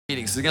So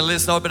we're going to let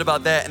us know a bit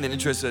about that and then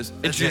introduce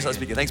our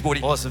speaker. Thanks,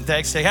 Bordy. Awesome,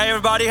 thanks, Steve. Hey,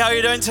 everybody, how are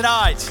you doing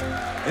tonight?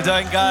 You're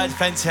doing good,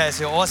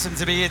 fantastic. Awesome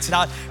to be here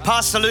tonight.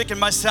 Pastor Luke and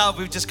myself,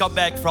 we've just got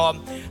back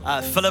from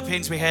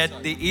Philippines. We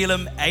had the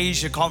Elim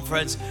Asia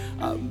Conference.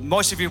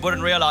 Most of you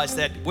wouldn't realize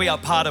that we are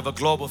part of a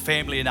global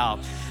family now.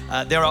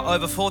 There are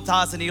over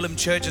 4,000 Elim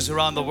churches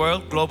around the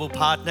world, global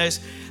partners.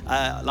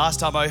 Last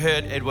time I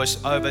heard, it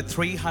was over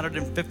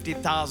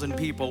 350,000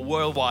 people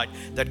worldwide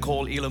that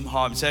call Elim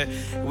home. So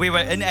we were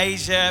in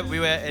Asia, we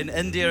were in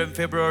India in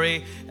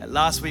February.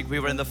 Last week we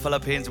were in the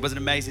Philippines. It was an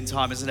amazing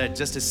time, isn't it?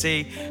 Just to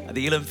see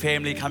the Elim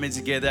family coming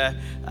together.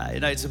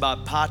 It's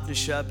about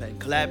partnership and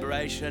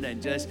collaboration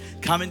and just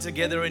coming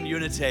together in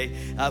unity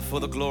for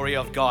the glory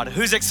of God.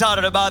 Who's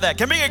excited about that?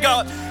 Can we give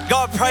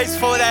God praise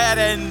for that?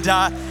 And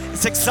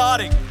it's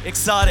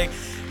exciting.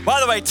 By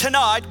the way,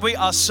 tonight we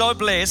are so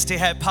blessed to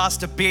have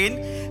Pastor Ben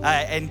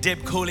and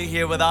Deb Cooley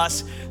here with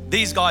us.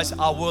 These guys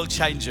are world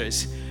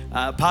changers.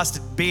 Pastor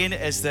Ben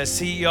is the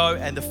CEO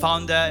and the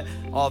founder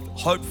of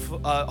Hope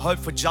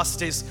for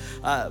Justice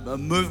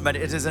movement.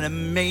 It is an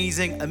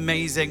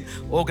amazing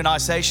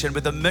organization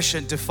with a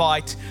mission to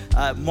fight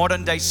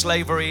modern day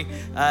slavery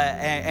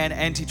and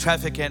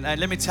anti-trafficking. And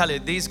let me tell you,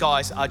 these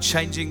guys are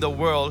changing the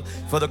world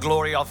for the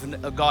glory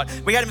of God.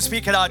 We had him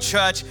speak at our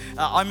church.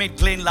 I met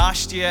Glenn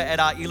last year at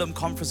our Elim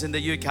conference in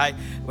the UK.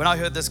 When I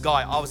heard this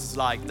guy, I was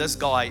like, this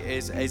guy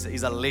is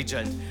a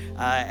legend.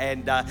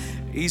 And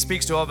he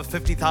speaks to over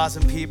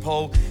 50,000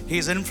 people.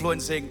 He's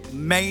influencing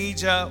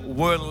major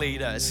world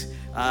leaders.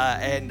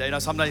 And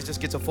sometimes he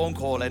just gets a phone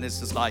call and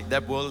it's just like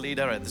that world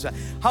leader. And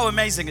how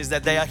amazing is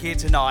that they are here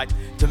tonight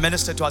to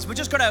minister to us. We're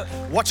just going to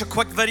watch a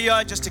quick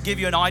video just to give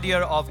you an idea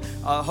of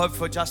Hope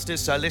for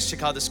Justice. So let's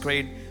check out the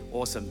screen.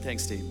 Awesome.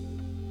 Thanks, Steve.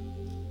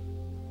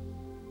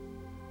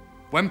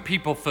 When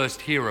people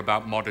first hear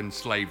about modern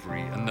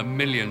slavery and the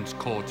millions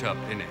caught up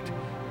in it,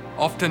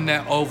 often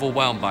they're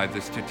overwhelmed by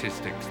the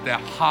statistics. They're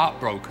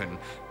heartbroken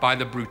by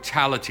the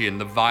brutality and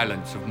the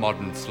violence of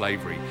modern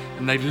slavery,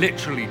 and they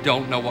literally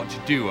don't know what to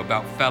do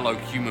about fellow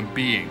human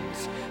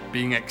beings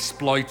being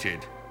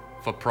exploited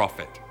for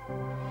profit.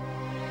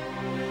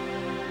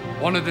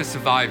 One of the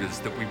survivors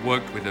that we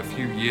worked with a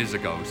few years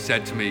ago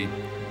said to me,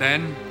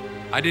 "Ben,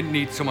 I didn't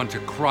need someone to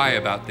cry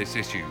about this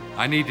issue.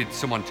 I needed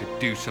someone to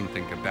do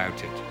something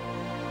about it."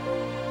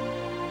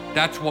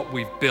 That's what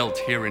we've built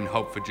here in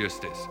Hope for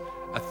Justice.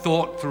 A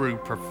thought-through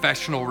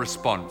professional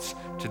response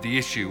to the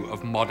issue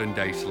of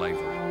modern-day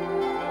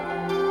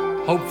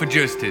slavery. Hope for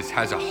Justice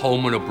has a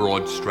home and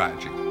abroad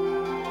strategy.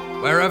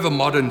 Wherever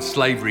modern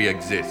slavery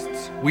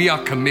exists, we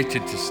are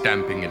committed to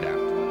stamping it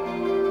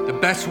out. The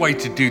best way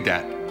to do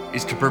that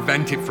is to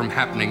prevent it from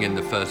happening in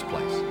the first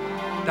place.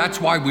 That's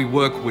why we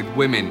work with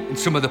women in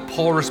some of the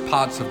poorest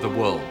parts of the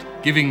world,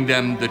 giving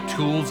them the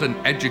tools and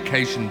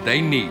education they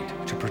need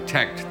to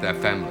protect their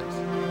families.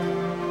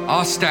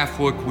 Our staff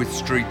work with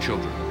street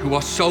children who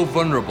are so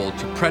vulnerable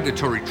to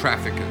predatory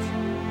traffickers.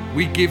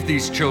 We give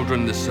these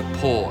children the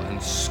support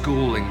and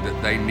schooling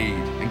that they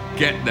need and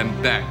get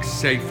them back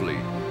safely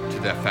to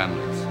their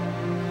families.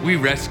 We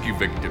rescue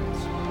victims.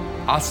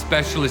 Our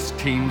specialist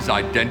teams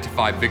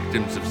identify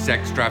victims of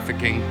sex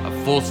trafficking, of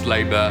forced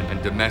labor,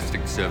 and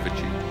domestic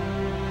servitude.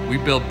 We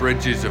build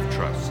bridges of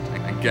trust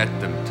and get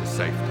them to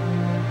safety.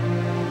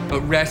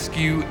 But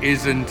rescue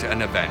isn't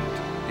an event,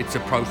 it's a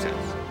process.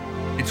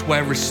 It's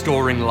where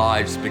restoring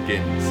lives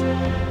begins.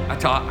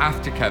 At our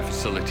aftercare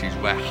facilities,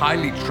 where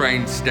highly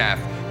trained staff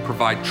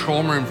provide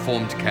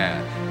trauma-informed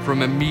care,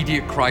 from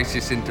immediate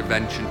crisis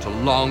intervention to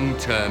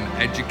long-term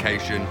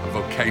education and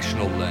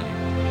vocational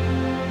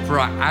learning. For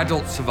our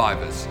adult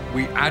survivors,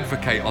 we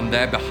advocate on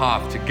their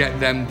behalf to get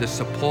them the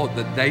support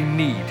that they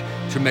need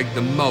to make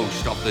the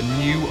most of the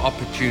new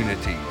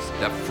opportunities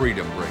that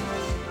freedom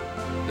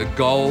brings. The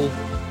goal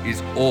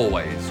is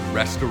always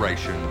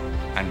restoration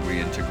and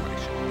reintegration.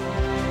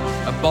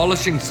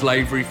 Abolishing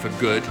slavery for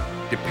good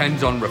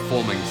depends on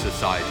reforming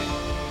society.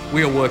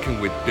 We are working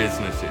with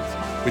businesses,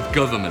 with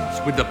governments,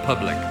 with the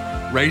public,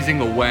 raising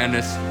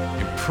awareness,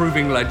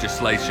 improving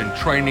legislation,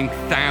 training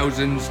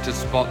thousands to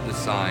spot the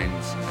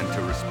signs and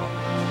to respond.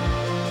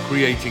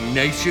 Creating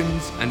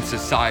nations and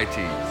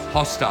societies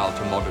hostile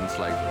to modern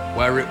slavery,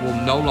 where it will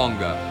no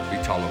longer be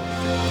tolerated.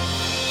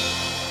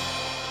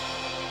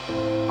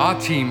 Our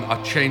team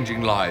are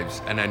changing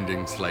lives and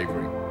ending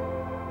slavery.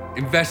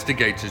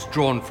 Investigators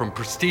drawn from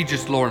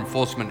prestigious law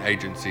enforcement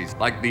agencies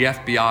like the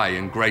FBI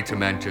and Greater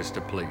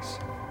Manchester Police.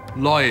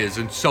 Lawyers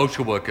and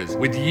social workers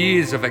with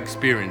years of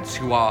experience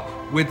who are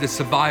with the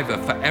survivor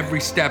for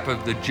every step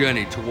of the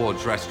journey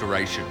towards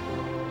restoration.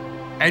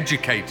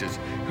 Educators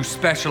who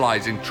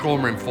specialize in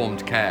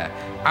trauma-informed care.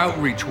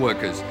 Outreach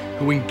workers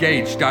who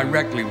engage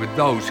directly with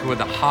those who are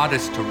the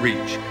hardest to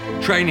reach.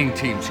 Training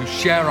teams who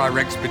share our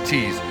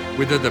expertise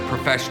with other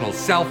professional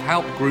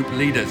self-help group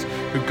leaders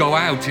who go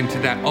out into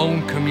their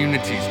own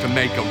communities to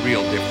make a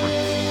real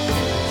difference.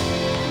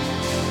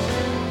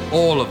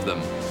 All of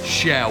them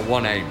share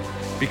one aim,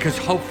 because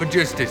Hope for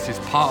Justice is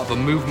part of a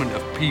movement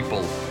of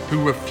people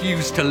who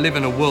refuse to live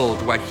in a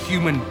world where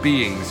human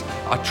beings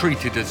are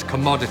treated as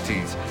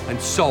commodities and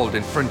sold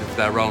in front of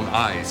their own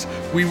eyes.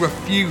 We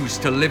refuse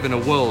to live in a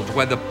world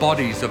where the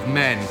bodies of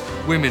men,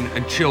 women,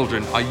 and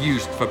children are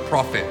used for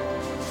profit,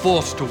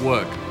 forced to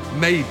work,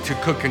 made to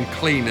cook and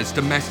clean as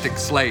domestic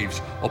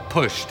slaves, or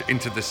pushed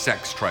into the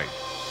sex trade.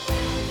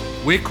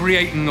 We're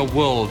creating a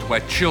world where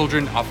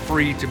children are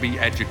free to be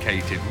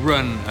educated,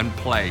 run and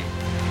play.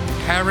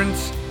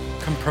 Parents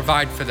can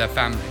provide for their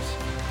families,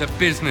 that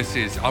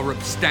businesses are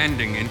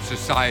upstanding in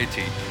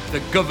society,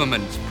 that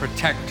governments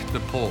protect the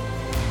poor.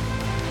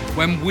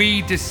 When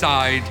we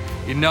decide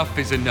enough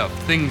is enough,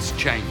 things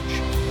change.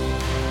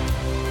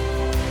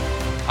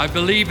 I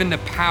believe in the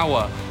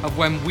power of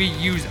when we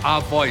use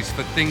our voice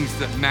for things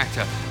that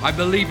matter. I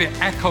believe it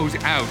echoes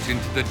out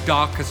into the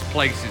darkest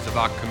places of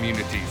our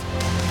communities.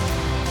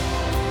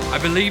 I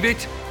believe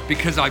it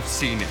because I've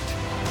seen it.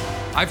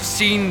 I've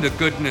seen the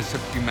goodness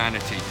of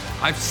humanity.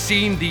 I've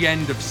seen the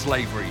end of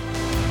slavery.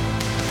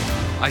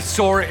 I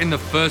saw it in the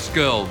first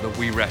girl that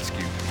we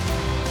rescued.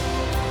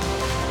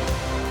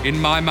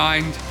 In my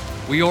mind,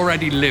 we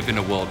already live in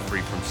a world free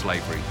from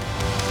slavery.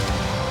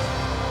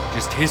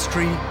 Just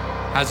history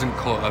hasn't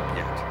caught up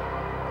yet.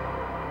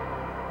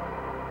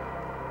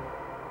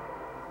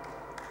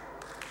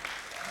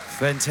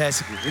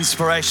 Fantastic,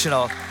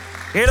 inspirational.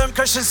 Elim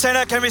Christian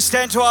Center, can we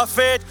stand to our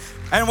feet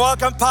and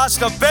welcome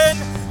Pastor Ben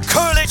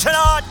Cooley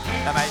tonight?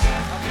 Amazing.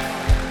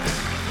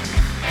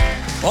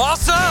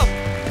 Awesome!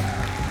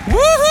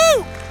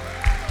 Woohoo!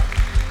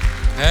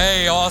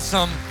 Hey,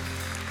 awesome.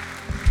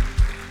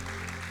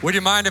 Would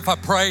you mind if I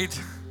prayed?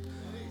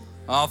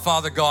 Oh,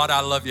 Father God,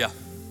 I love you.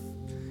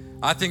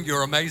 I think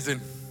you're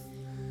amazing.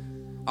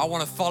 I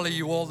want to follow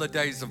you all the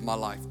days of my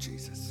life,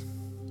 Jesus.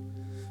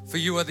 For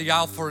you are the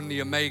Alpha and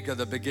the Omega,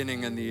 the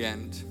beginning and the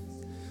end.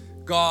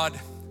 God,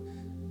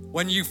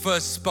 when you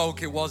first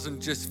spoke, it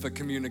wasn't just for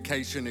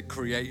communication, it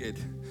created.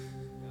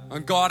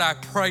 And God, I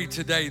pray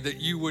today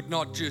that you would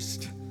not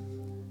just,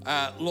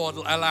 Lord,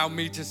 allow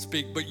me to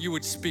speak, but you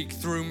would speak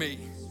through me.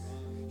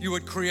 You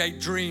would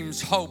create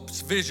dreams, hopes,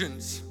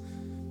 visions.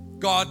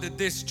 God, that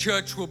this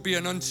church will be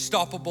an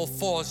unstoppable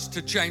force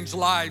to change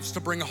lives, to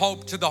bring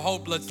hope to the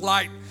hopeless,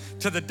 light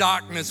to the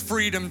darkness,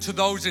 freedom to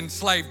those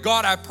enslaved.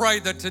 God, I pray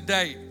that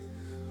today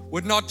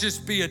would not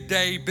just be a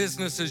day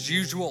business as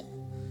usual,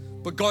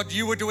 but God,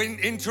 you would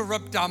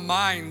interrupt our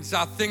minds,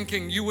 our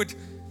thinking. You would,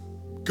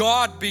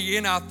 God, be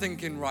in our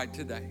thinking right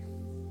today.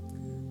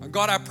 And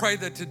God, I pray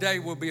that today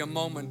will be a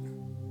moment,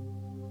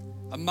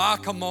 a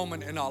marker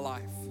moment in our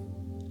life.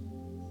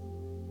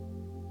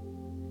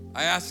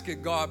 I ask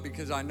it, God,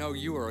 because I know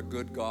you are a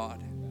good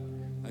God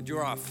and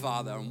you're our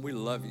Father and we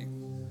love you.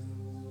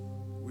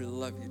 We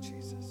love you,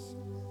 Jesus.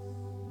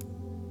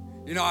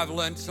 You know, I've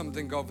learned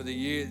something over the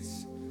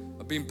years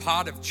of being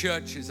part of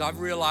churches.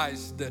 I've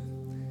realized that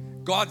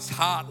God's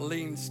heart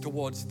leans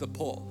towards the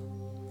poor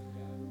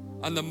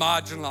and the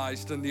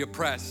marginalized and the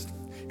oppressed.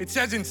 It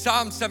says in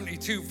Psalm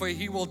 72, for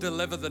he will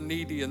deliver the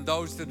needy and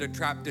those that are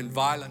trapped in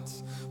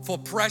violence, for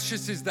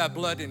precious is their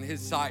blood in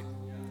his sight.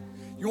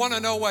 You want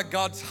to know where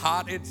God's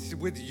heart is? It's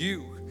with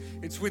you.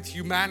 It's with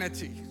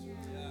humanity.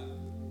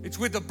 It's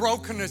with the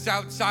brokenness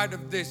outside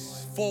of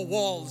this four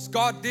walls.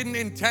 God didn't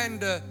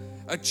intend a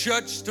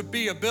church to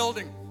be a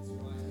building.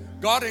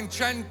 God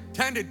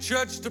intended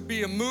church to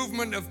be a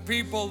movement of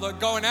people that are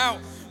going out,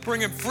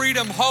 bringing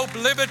freedom, hope,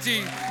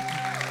 liberty,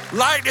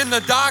 light in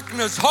the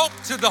darkness, hope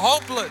to the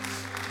hopeless.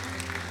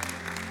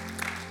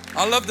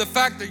 I love the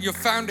fact that your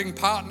founding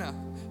pastor,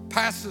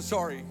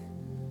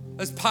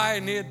 has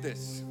pioneered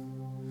this.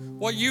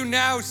 What you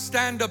now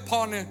stand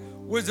upon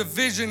was a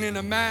vision in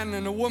a man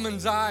and a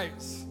woman's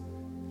eyes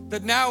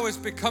that now has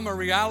become a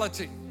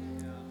reality.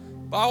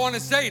 But I want to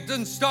say it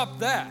doesn't stop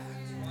there,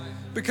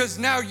 because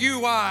now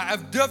you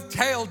have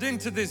dovetailed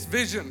into this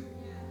vision,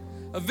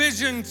 a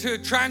vision to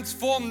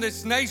transform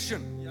this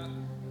nation,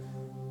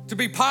 to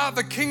be part of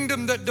a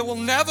kingdom that will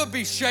never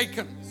be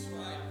shaken,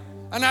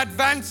 an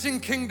advancing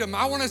kingdom.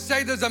 I want to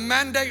say there's a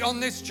mandate on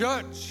this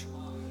church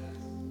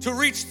to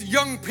reach the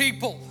young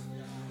people,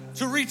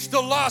 to reach the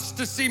lost,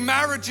 to see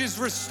marriages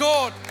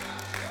restored.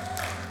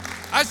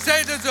 I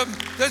say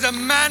there's a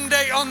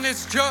mandate on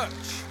this church.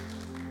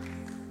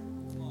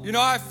 You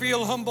know, I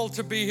feel humbled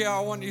to be here. I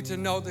want you to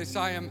know this.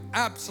 I am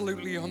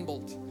absolutely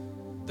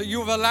humbled that you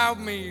have allowed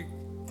me,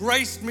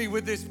 graced me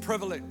with this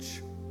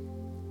privilege.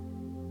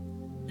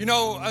 You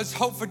know, as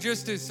Hope for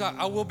Justice,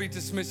 I will be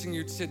dismissing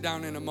you to sit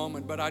down in a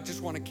moment, but I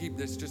just want to keep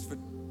this just for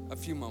a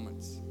few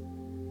moments.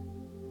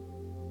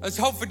 As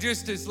Hope for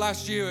Justice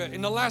last year,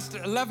 in the last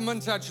 11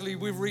 months actually,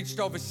 we've reached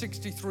over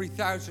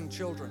 63,000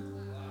 children.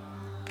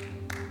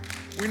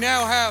 We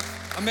now have,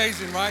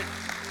 amazing, right?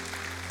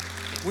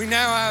 We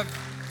now have,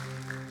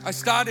 I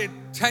started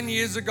 10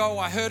 years ago.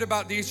 I heard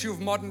about the issue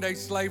of modern day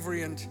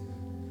slavery and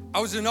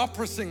I was an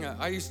opera singer.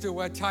 I used to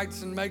wear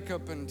tights and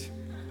makeup and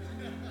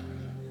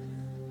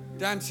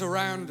dance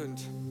around, and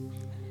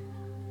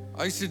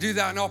I used to do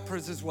that in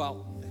operas as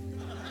well.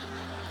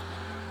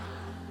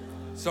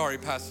 Sorry,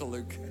 Pastor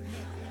Luke.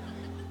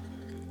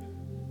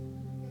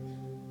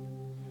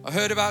 I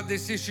heard about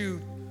this issue,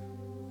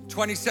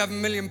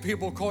 27 million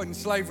people caught in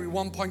slavery,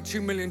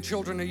 1.2 million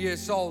children a year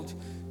sold,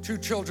 2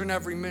 children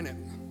every minute.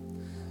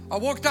 I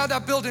walked out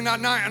that building that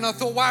night and I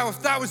thought, wow,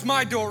 if that was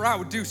my daughter, I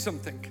would do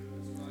something.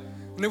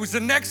 And it was the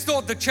next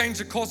thought that changed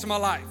the course of my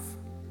life.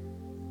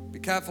 Be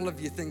careful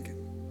of your thinking.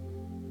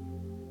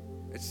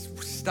 It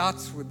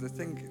starts with the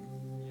thinking.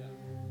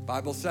 The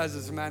Bible says,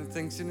 as a man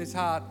thinks in his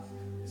heart,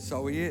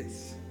 so he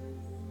is.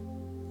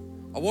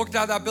 I walked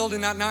out that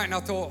building that night and I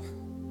thought,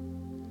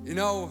 you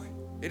know,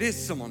 it is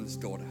someone's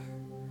daughter.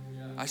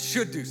 I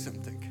should do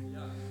something.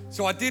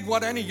 So I did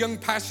what any young,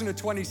 passionate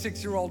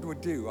 26-year-old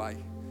would do. I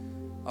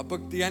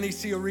booked the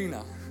NEC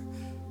Arena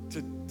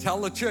to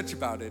tell the church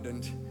about it.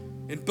 And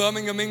in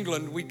Birmingham,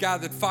 England, we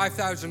gathered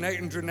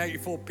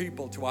 5,884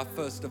 people to our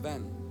first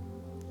event.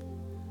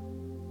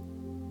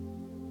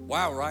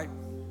 Wow, right?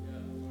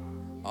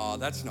 Oh,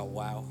 that's not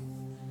wow.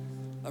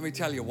 Let me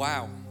tell you,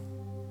 wow.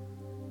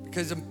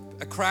 Because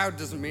a crowd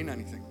doesn't mean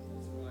anything.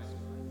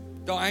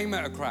 Don't aim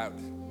at a crowd.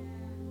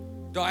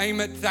 Don't aim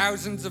at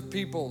thousands of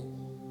people.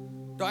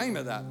 Don't aim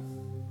at that.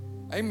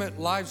 Aim at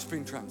lives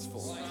being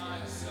transformed.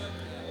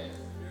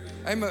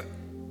 Aim at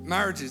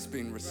marriages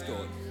being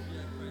restored.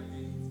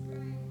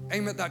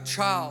 Aim at that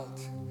child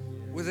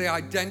with the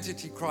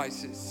identity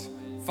crisis,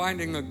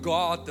 finding a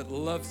God that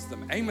loves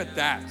them. Aim at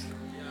that.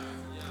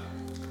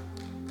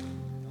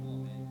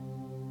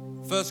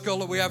 First girl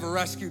that we ever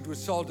rescued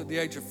was sold at the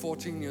age of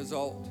 14 years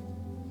old.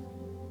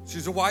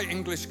 She's a white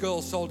English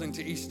girl sold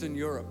into Eastern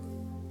Europe.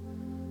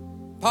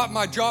 Part of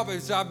my job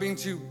is I've been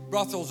to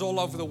brothels all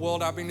over the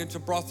world. I've been into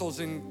brothels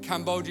in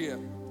Cambodia,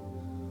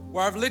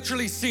 where I've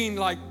literally seen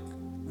like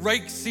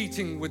rake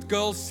seating with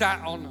girls sat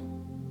on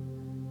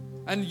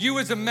them. And you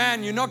as a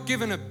man, you're not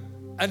given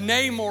a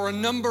name or a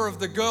number of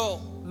the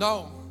girl.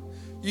 No.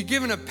 You're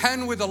given a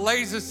pen with a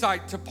laser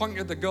sight to point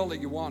at the girl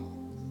that you want.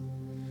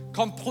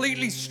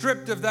 Completely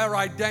stripped of their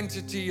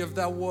identity, of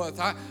their worth.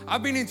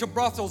 I've been into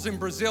brothels in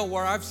Brazil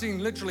where I've seen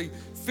literally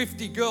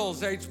 50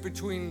 girls aged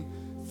between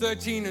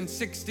 13 and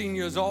 16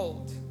 years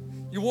old.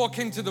 You walk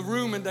into the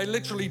room and they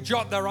literally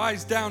jot their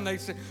eyes down. They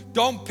say,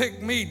 don't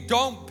pick me,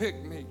 don't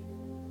pick me.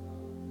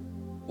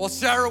 Well,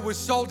 Sarah was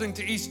sold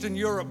into Eastern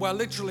Europe where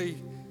literally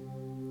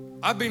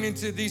I've been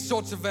into these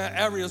sorts of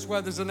areas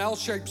where there's an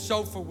L-shaped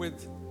sofa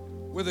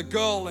with a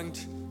girl and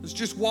there's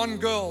just one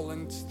girl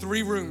and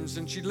 3 rooms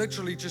and she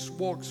literally just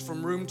walks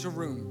from room to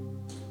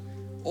room.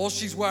 All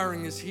she's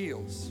wearing is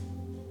heels.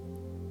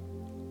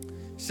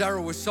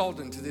 Sarah was sold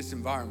into this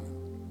environment.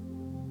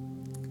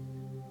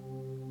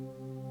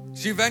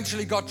 She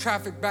eventually got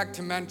trafficked back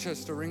to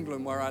Manchester,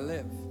 England, where I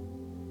live.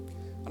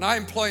 And I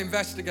employ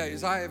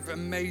investigators. I have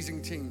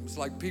amazing teams,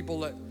 like people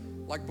that,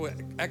 like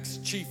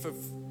ex-chief of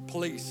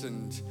police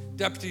and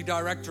deputy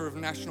director of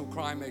National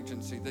Crime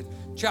Agency, the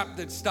chap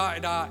that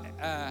started our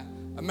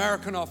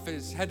American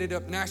office, headed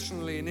up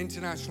nationally and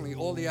internationally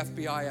all the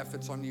FBI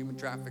efforts on human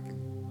trafficking,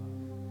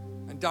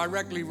 and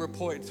directly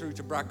reported through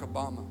to Barack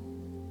Obama.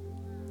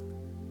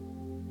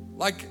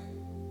 Like,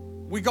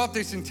 we got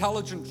this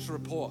intelligence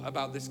report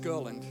about this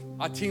girl and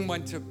our team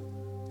went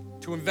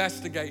to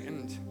investigate,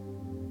 and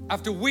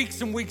after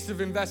weeks and weeks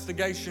of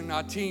investigation,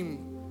 our team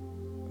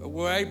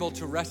were able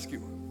to rescue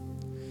her.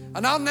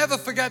 And I'll never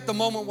forget the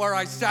moment where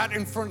I sat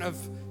in front of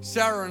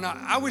Sarah and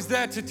I was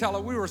there to tell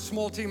her, we were a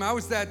small team, I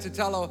was there to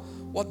tell her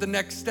what the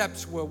next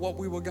steps were, what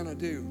we were gonna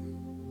do.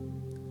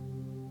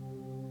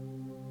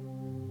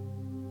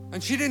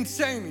 And she didn't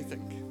say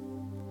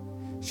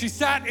anything. She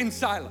sat in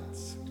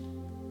silence.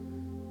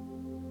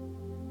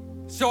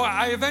 So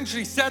I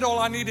eventually said all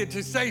I needed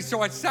to say,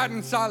 so I sat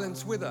in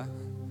silence with her.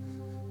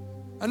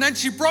 And then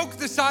she broke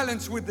the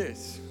silence with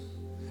this.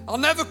 I'll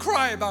never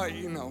cry about it,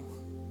 you know.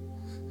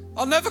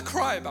 I'll never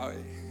cry about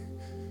it.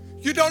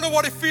 You don't know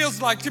what it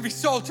feels like to be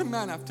sold to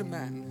man after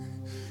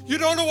man. You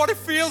don't know what it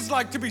feels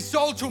like to be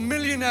sold to a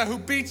millionaire who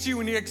beats you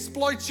and he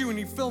exploits you and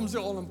he films it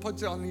all and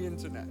puts it on the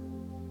internet.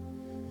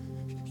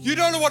 You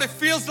don't know what it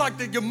feels like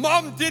that your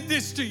mom did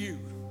this to you.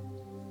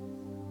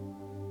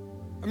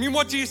 I mean,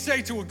 what do you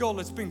say to a girl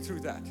that's been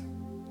through that?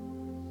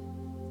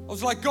 I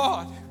was like,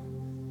 God,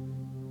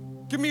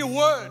 give me a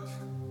word.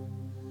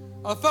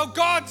 I felt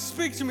God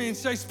speak to me and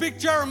say, speak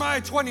Jeremiah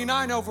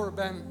 29 over her,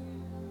 Ben.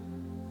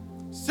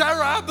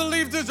 Sarah, I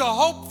believe there's a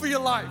hope for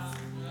your life.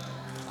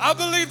 I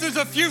believe there's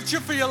a future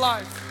for your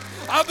life.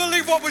 I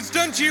believe what was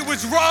done to you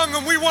was wrong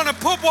and we want to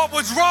put what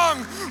was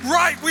wrong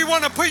right. We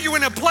want to put you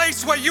in a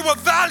place where you are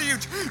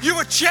valued, you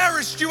are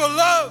cherished, you are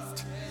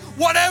loved.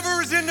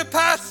 Whatever is in the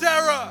past,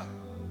 Sarah,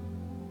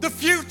 the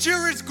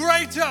future is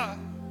greater.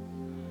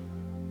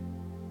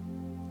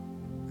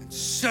 And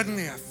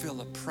suddenly I feel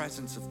the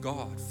presence of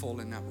God fall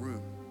in that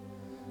room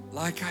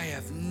like I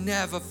have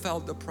never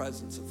felt the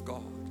presence of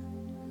God.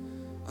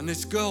 And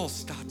this girl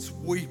starts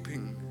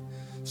weeping,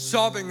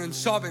 sobbing and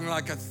sobbing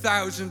like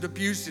 1,000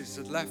 abuses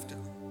had left her.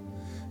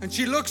 And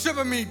she looks up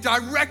at me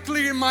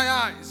directly in my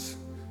eyes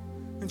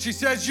and she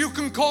says, you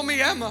can call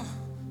me Emma.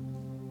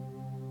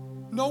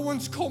 No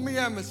one's called me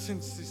Emma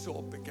since this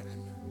all began.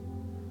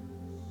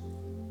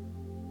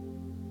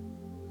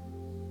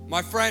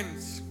 My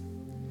friends,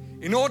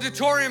 In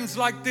auditoriums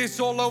like this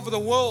all over the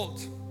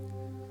world,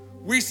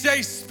 we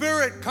say,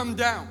 Spirit, come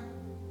down.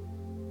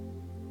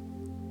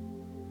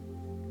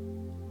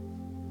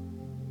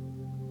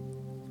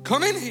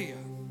 Come in here.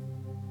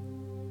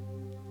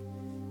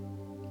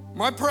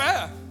 My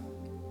prayer,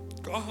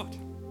 God,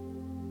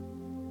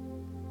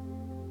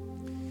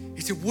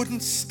 is it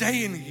wouldn't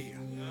stay in here.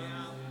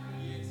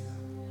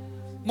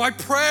 My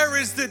prayer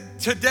is that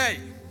today,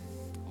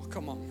 oh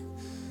come on,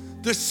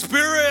 the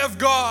Spirit of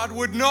God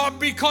would not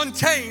be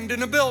contained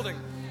in a building.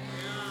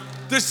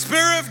 The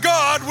Spirit of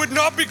God would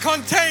not be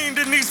contained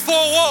in these four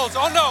walls.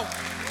 Oh no.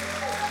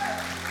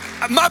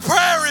 My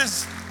prayer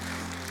is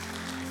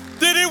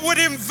that it would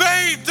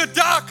invade the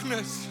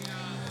darkness,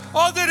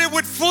 or that it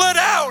would flood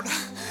out.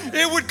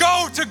 It would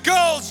go to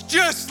girls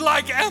just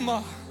like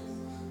Emma.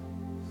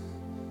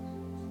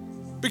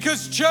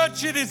 Because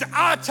church, it is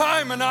our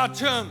time and our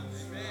turn.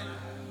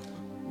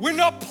 We're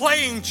not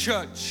playing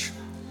church.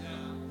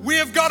 We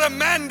have got a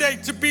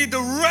mandate to be the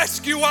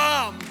rescue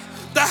arm,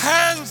 the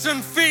hands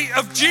and feet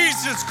of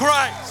Jesus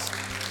Christ.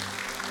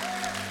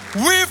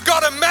 We've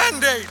got a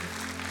mandate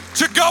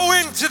to go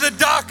into the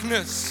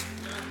darkness.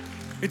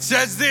 It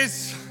says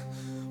this,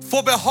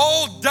 for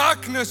behold,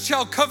 darkness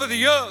shall cover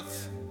the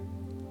earth.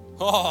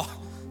 Oh,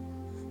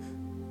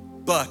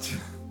 but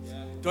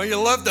don't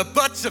you love the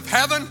butts of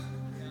heaven?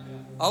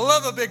 I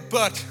love a big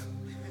butt.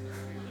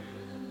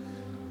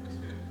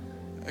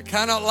 I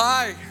cannot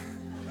lie.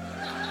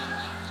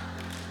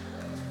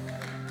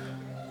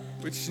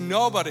 Which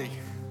nobody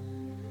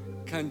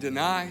can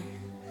deny.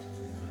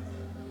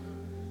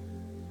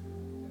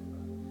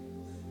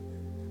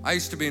 I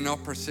used to be an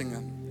opera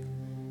singer.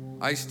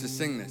 I used to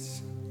sing this.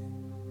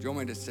 Do you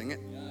want me to sing it?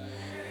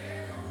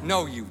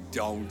 No, you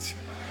don't.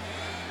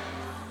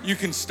 You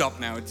can stop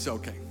now, it's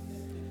okay.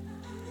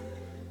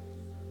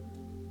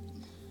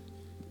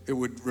 It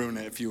would ruin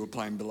it if you were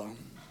playing below.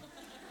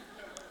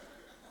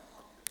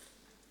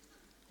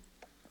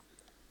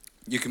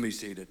 You can be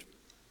seated.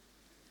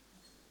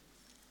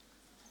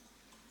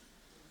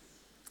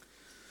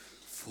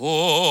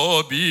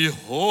 For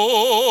behold,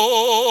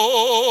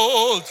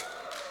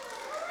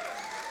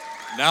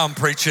 now I'm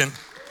preaching.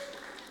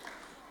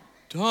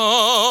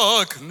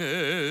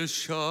 Darkness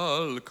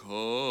shall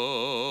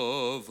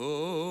cover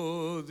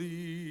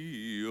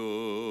the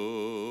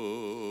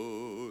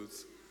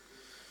earth,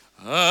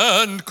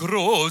 and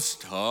gross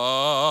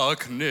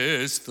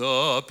darkness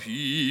the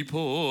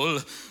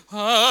people,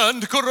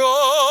 and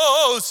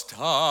gross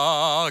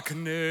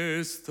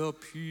darkness the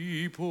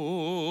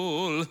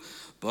people,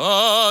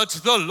 but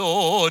the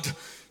Lord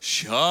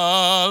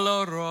shall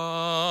arise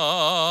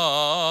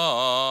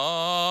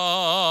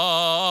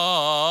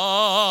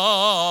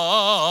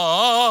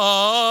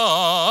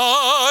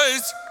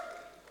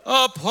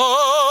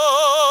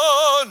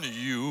upon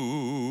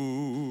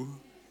you.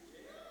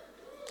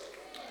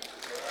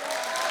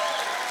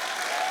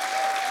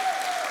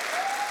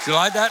 Do you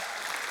like that?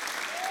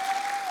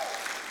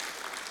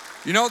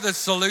 You know the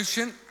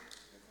solution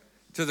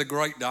to the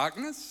great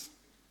darkness?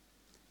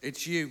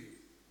 It's you.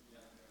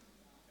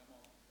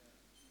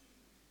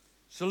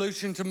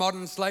 Solution to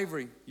modern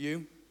slavery,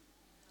 you.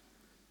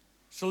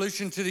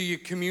 Solution to the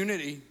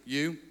community,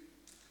 you.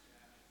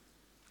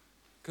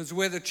 Because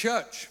we're the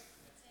church.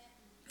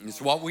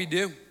 It's what we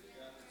do.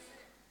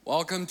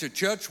 Welcome to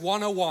Church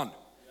 101.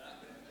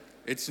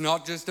 It's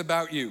not just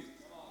about you.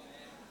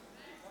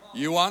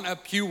 You want a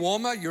pew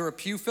warmer, you're a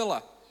pew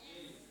filler.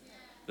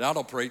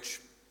 That'll preach.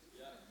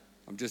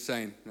 I'm just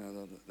saying,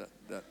 no,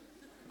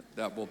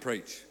 that will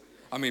preach.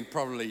 I mean,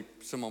 probably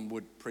someone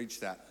would preach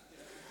that.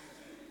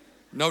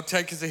 Note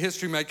takers are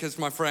history makers,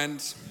 my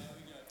friends.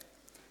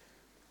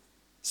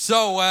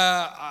 So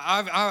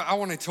I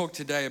want to talk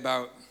today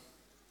about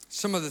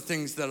some of the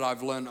things that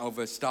I've learned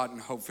over starting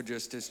Hope for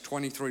Justice,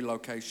 23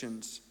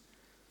 locations,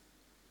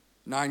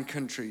 9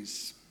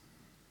 countries.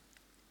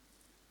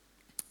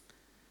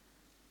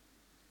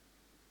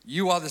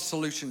 You are the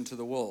solution to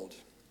the world.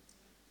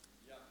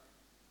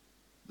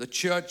 The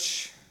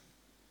church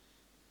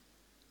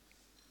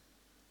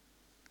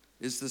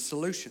is the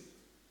solution.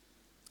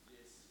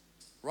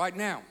 Right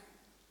now.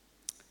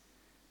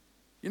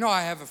 You know,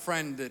 I have a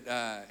friend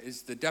that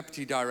is the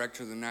deputy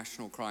director of the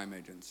National Crime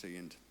Agency,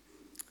 and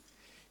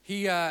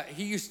he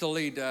used to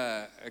lead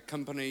a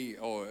company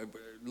or a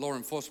law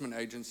enforcement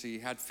agency. He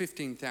had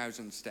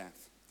 15,000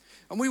 staff.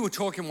 And we were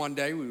talking one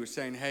day, we were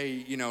saying, hey,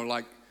 you know,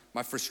 like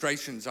my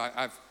frustrations,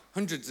 I've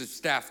hundreds of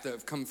staff that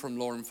have come from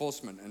law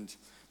enforcement, and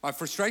my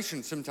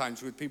frustration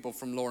sometimes with people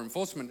from law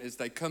enforcement is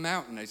they come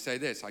out and they say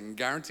this, I can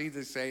guarantee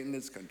they say it in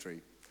this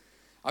country,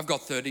 I've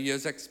got 30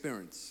 years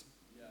experience.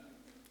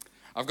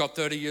 I've got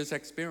 30 years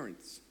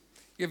experience.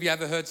 Have you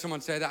ever heard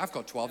someone say that? I've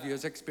got 12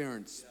 years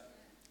experience.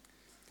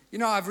 You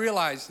know, I've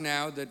realized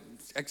now that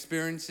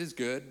experience is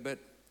good, but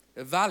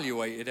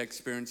evaluated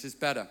experience is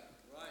better.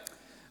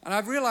 And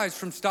I've realized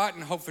from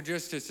starting Hope for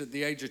Justice at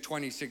the age of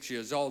 26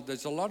 years old,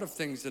 there's a lot of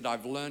things that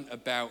I've learned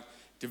about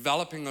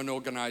developing an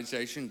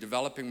organization,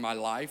 developing my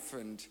life,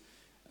 and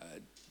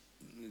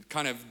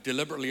kind of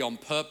deliberately on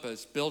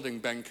purpose building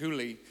Ben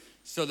Cooley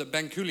so that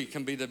Ben Cooley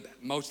can be the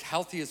most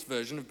healthiest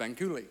version of Ben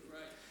Cooley.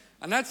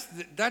 And that's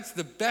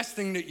the best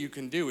thing that you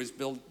can do, is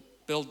build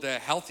the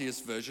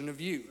healthiest version of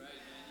you.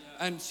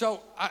 And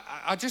so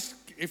I just,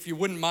 if you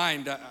wouldn't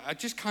mind, I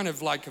just kind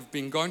of like have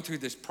been going through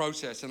this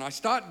process, and I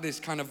started this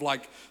kind of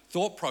like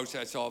thought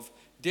process of,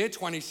 dear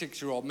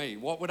 26-year-old me,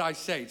 what would I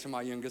say to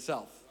my younger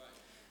self?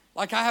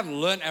 Like, I haven't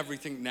learned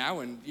everything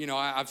now, and you know,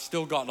 I've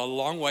still got a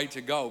long way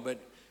to go, but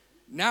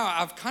now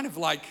I've kind of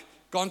like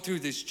gone through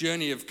this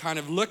journey of kind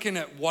of looking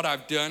at what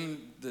I've done,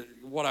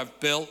 what I've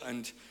built,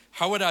 and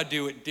how would I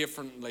do it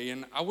differently?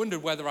 And I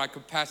wondered whether I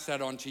could pass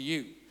that on to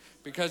you,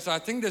 because I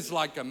think there's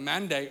like a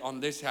mandate on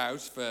this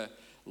house for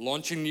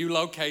launching new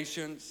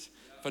locations,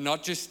 for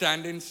not just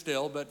standing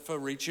still, but for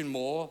reaching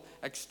more,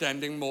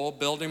 extending more,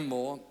 building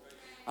more.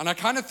 And I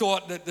kind of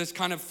thought that there's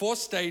kind of 4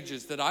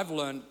 stages that I've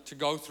learned to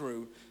go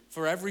through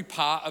for every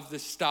part of the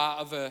start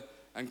of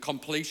and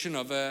completion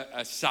of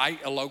a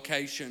site, a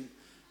location,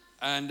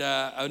 and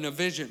a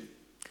vision.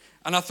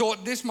 And I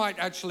thought this might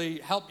actually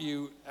help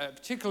you,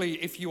 particularly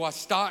if you are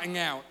starting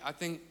out. I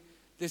think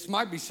this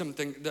might be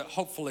something that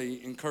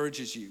hopefully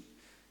encourages you.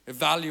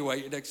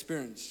 Evaluated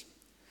experience.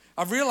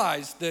 I've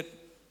realized that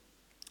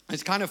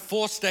there's kind of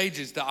 4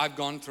 stages that I've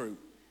gone through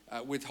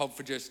with Hope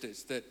for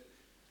Justice that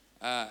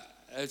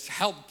has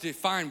helped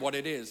define what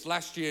it is.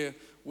 Last year,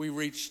 we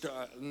reached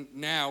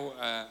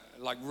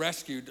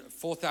rescued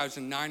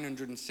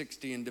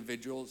 4,960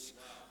 individuals.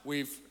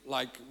 We've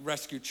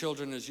rescued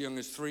children as young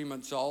as 3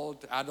 months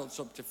old, adults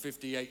up to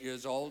 58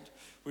 years old.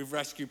 We've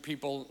rescued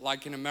people,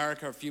 like in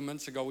America a few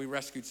months ago, we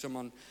rescued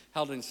someone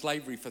held in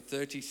slavery for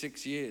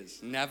 36 years,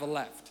 never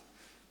left,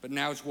 but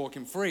now is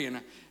walking free.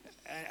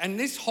 And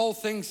this whole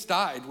thing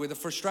started with a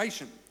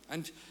frustration.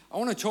 And I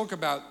want to talk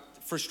about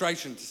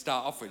frustration to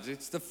start off with.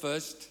 It's the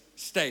first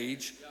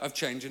stage of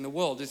changing the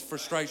world, is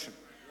frustration.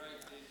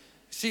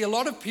 See, a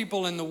lot of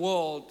people in the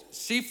world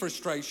see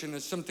frustration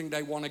as something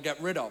they want to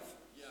get rid of.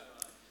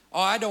 Oh,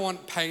 I don't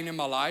want pain in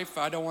my life.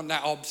 I don't want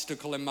that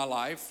obstacle in my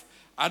life.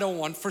 I don't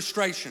want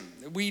frustration.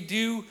 We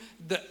do,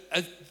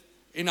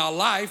 in our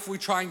life, we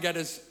try and get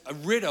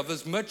rid of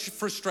as much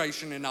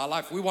frustration in our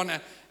life. We want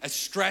a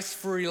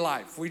stress-free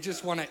life. We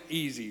just want it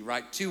easy,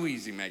 right? Too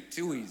easy, mate,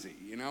 too easy,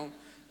 you know?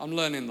 I'm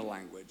learning the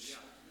language.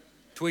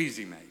 Too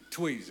easy, mate,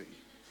 too easy.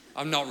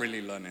 I'm not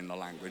really learning the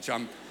language.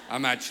 I'm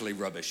actually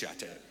rubbish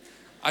at it.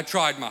 I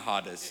tried my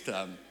hardest.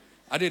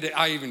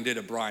 I even did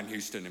a Brian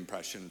Houston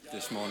impression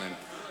this morning.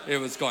 It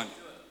was going,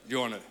 you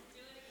want to,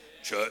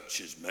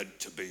 church is meant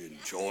to be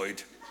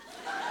enjoyed,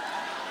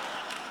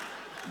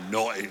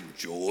 not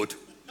endured.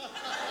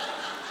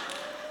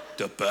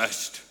 The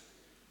best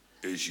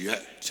is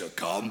yet to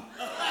come.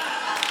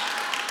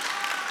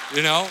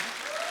 You know?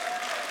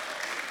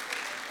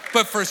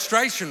 But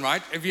frustration,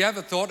 right? Have you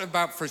ever thought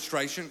about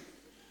frustration?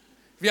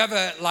 Have you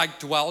ever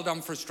dwelled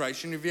on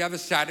frustration? Have you ever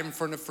sat in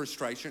front of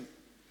frustration?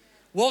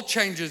 World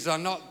changers are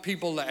not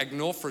people that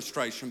ignore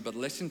frustration, but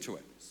listen to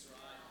it.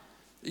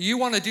 You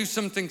want to do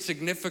something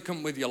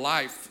significant with your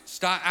life,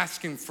 start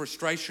asking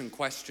frustration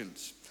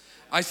questions.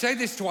 I say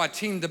this to our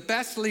team, the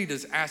best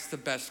leaders ask the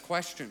best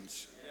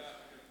questions.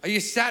 Are you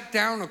sat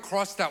down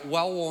across that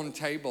well-worn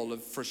table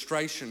of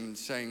frustration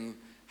saying,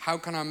 how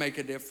can I make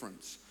a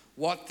difference?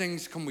 What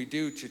things can we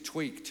do to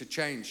tweak, to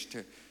change?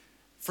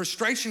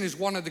 Frustration is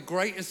one of the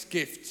greatest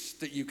gifts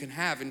that you can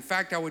have. In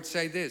fact, I would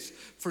say this,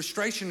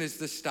 frustration is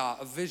the start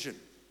of vision.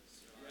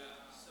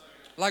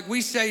 Like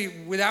we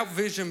say, without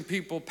vision,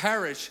 people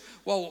perish.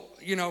 Well,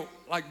 you know,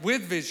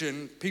 with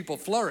vision, people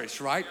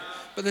flourish, right?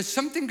 But there's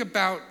something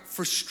about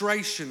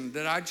frustration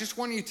that I just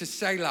want you to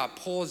say,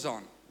 pause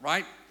on,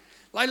 right?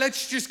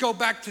 Let's just go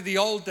back to the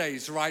old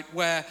days, right?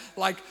 Where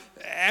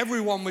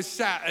everyone was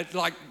sat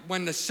at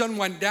when the sun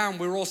went down,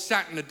 we were all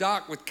sat in the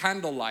dark with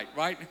candlelight,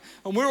 right?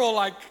 And we're all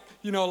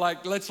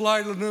let's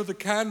light another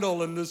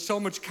candle, and there's so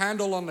much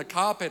candle on the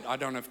carpet. I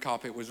don't know if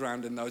carpet was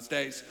around in those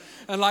days.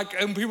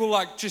 And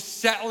people just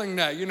settling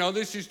there, you know,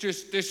 this is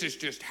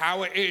just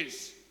how it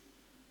is.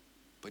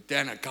 But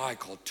then a guy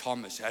called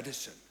Thomas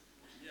Edison,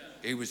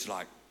 he was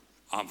like,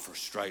 I'm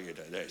frustrated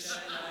at this.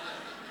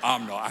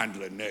 I'm not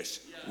handling this.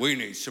 We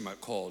need something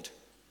called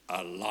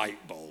a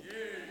light bulb.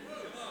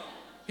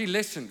 He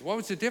listened. What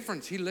was the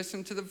difference? He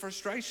listened to the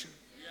frustration.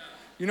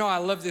 You know, I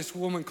love this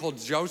woman called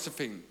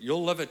Josephine.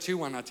 You'll love her too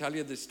when I tell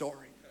you this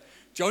story.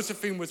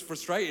 Josephine was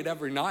frustrated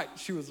every night.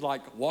 She was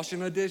washing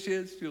her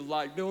dishes. She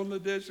was doing the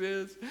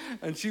dishes.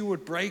 And she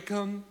would break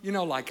them, you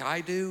know, like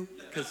I do.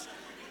 Because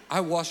I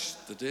wash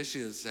the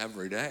dishes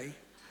every day.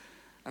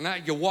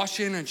 And you're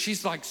washing, and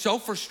she's so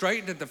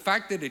frustrated at the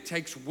fact that it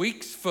takes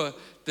weeks for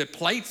the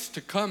plates to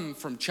come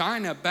from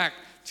China back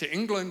to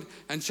England.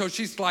 And so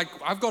she's like,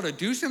 I've got to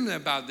do something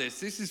about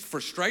this. This is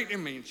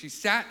frustrating me. And she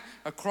sat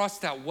across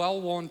that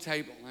well-worn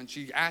table and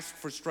she asked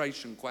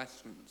frustration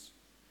questions.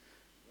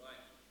 Right.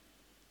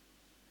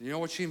 You know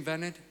what she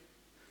invented?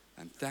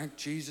 And thank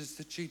Jesus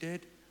that she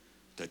did?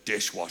 The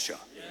dishwasher.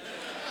 Yeah.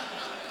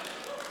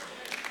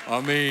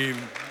 I mean,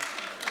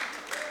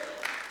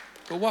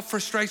 but what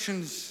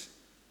frustrations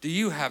do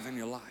you have in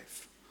your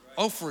life?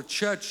 Oh, for a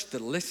church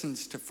that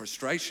listens to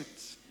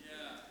frustrations.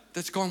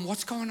 That's going,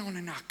 what's going on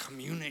in our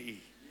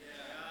community?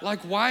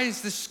 Like, why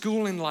is the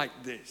schooling like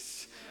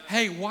this?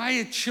 Hey, why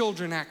are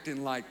children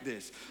acting like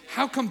this?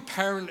 How come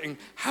parenting,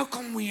 how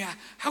can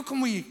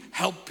we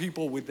help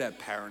people with their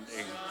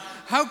parenting?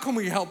 How can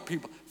we help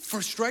people?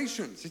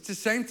 Frustrations. It's the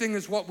same thing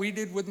as what we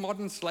did with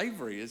modern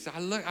slavery.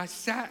 I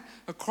sat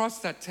across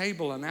that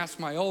table and asked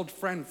my old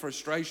friend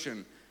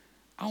Frustration,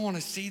 I want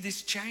to see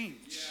this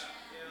change.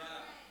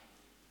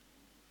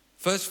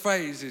 First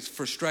phrase is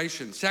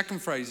frustration.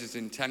 Second phrase is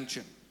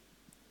intention.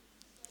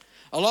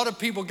 A lot of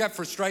people get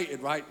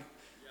frustrated, right?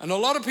 And a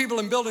lot of people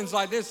in buildings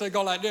like this, they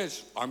go like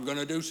this, I'm going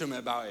to do something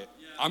about it.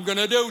 I'm going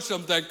to do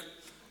something.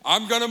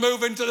 I'm going to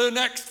move into the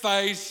next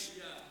phase.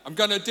 I'm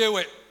going to do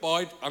it,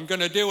 Boyd. I'm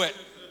going to do it.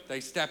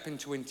 They step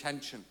into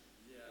intention.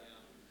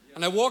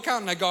 And they walk out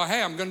and they go,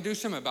 hey, I'm going to do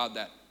something about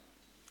that.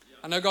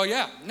 And they go,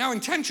 yeah. Now,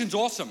 intention's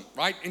awesome,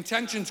 right?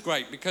 Intention's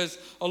great because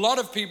a lot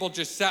of people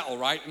just settle,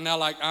 right? And they're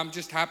like, I'm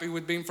just happy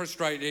with being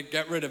frustrated,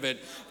 get rid of it.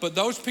 But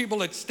those people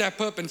that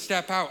step up and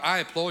step out, I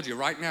applaud you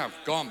right now.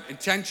 Go on.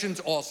 Intention's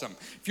awesome.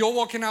 If you're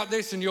walking out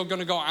this and you're going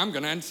to go, I'm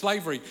going to end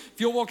slavery.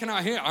 If you're walking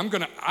out here,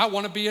 I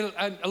want to be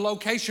a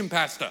location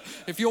pastor.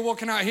 If you're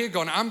walking out here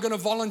going, I'm going to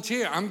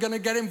volunteer, I'm going to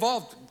get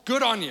involved.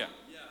 Good on you.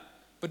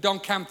 But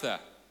don't camp there.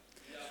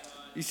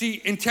 You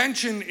see,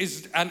 intention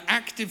is an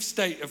active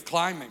state of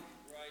climbing.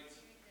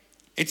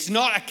 It's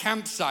not a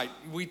campsite.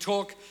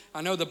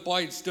 I know that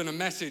Boyd's done a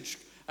message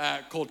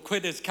called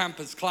Quitters,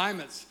 Campers,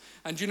 Climbers.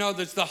 And you know,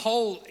 there's the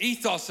whole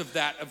ethos of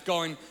that, of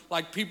going,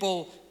 like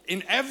people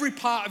in every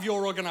part of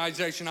your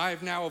organization. I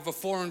have now over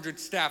 400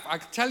 staff. I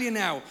can tell you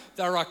now,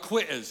 there are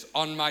quitters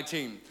on my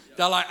team.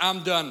 They're like,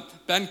 I'm done.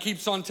 Ben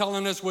keeps on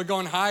telling us we're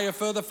going higher,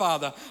 further,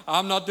 farther.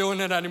 I'm not doing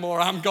it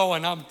anymore. I'm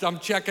going. I'm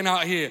checking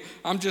out here.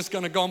 I'm just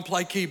going to go and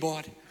play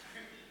keyboard.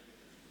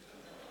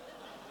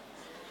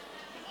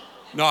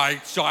 No,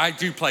 I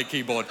do play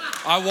keyboard.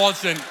 I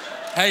wasn't.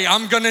 Hey,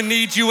 I'm going to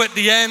need you at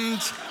the end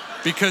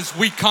because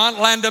we can't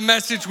land a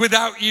message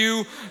without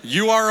you.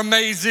 You are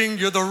amazing.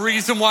 You're the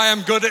reason why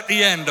I'm good at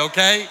the end,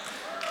 okay?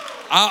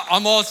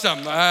 I'm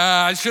awesome.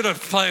 I should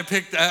have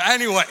picked.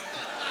 Anyway,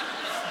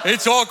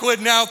 it's awkward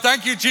now.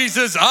 Thank you,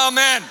 Jesus.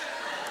 Amen.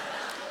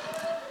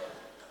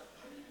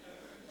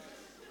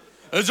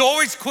 There's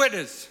always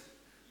quitters.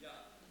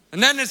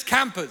 And then there's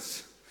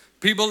campers.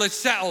 People that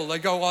settle. They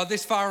go, oh,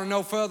 this far and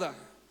no further.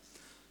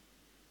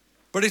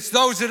 But it's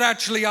those that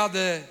actually are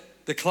the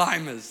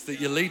climbers that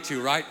you lead to,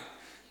 right?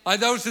 Like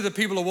those are the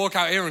people who walk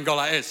out here and go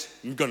like this,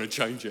 I'm going to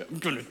change it. I'm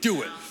going to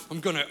do it.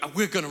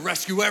 We're going to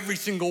rescue every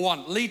single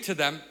one. Lead to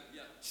them.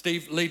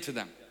 Steve, lead to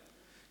them.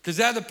 Because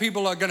they're the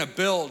people that are going to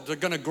build, they're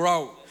going to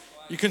grow.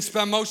 You can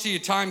spend most of your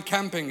time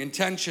camping,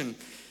 intention.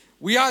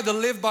 We either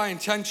live by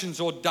intentions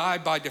or die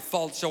by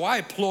default. So I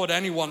applaud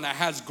anyone that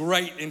has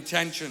great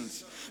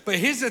intentions. But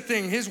here's the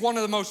thing. Here's one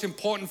of the most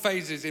important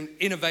phases in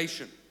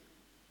innovation.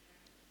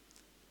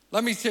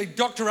 Let me say,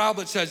 Dr.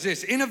 Albert says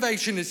this,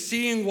 innovation is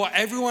seeing what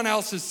everyone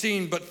else has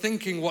seen, but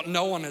thinking what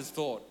no one has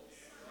thought.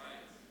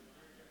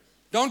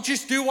 Don't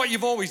just do what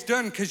you've always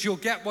done because you'll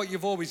get what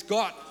you've always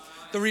got.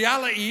 The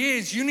reality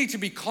is you need to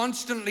be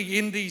constantly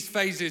in these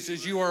phases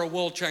as you are a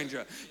world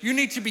changer. You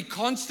need to be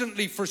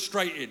constantly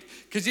frustrated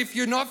because if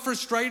you're not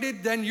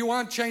frustrated, then you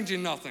aren't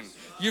changing nothing.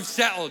 You've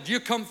settled, you're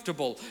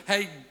comfortable.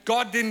 Hey,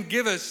 God didn't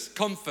give us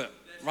comfort,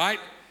 right?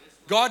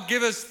 God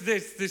give us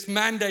this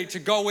mandate to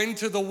go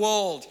into the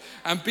world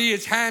and be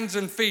his hands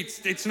and feet.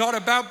 It's not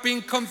about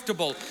being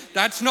comfortable.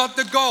 That's not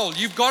the goal.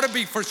 You've got to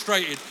be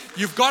frustrated.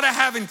 You've got to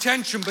have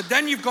intention, but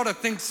then you've got to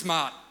think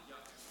smart.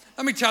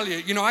 Let me tell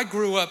you, I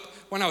grew up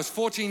when I was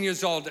 14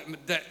 years old,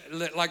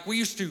 like we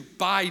used to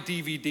buy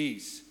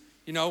DVDs,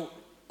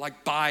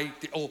 like buy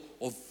or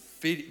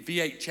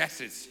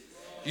VHSs.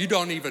 You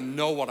don't even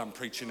know what I'm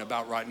preaching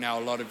about right now,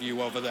 a lot of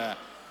you over there.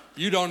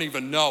 You don't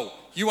even know.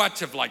 You had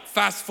to like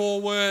fast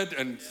forward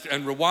and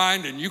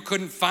rewind and you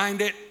couldn't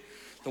find it.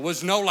 There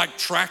was no like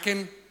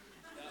tracking.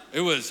 It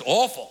was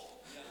awful.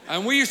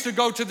 And we used to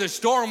go to the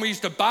store and we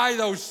used to buy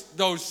those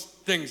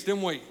things,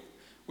 didn't we?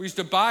 We used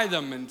to buy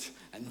them and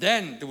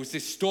then there was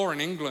this store in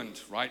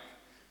England, right?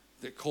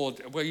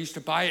 We used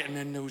to buy it and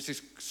then there was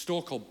this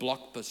store called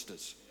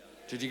Blockbusters.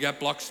 Did you get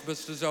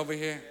Blockbusters over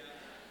here?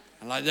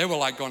 And like they were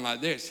like going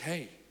like this,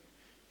 hey,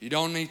 you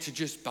don't need to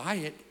just buy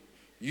it.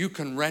 You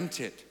can rent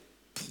it.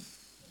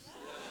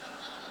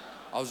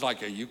 I was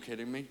like, are you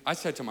kidding me? I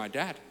said to my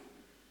dad,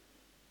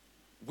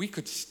 we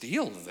could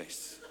steal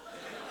this.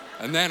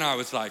 And then I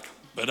was like,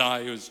 but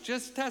I was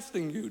just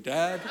testing you,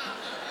 Dad.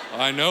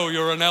 I know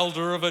you're an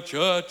elder of a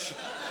church,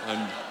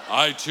 and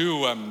I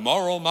too am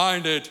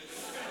moral-minded,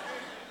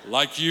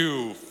 like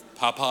you,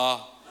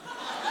 Papa.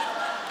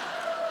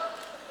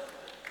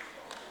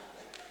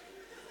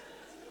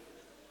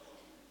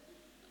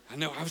 I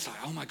know, I was like,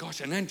 oh my gosh.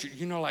 And then,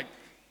 like,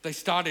 they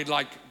started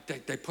like,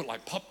 they put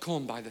like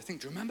popcorn by the thing.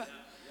 Do you remember?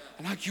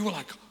 And like you were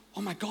like,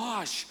 oh my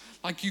gosh,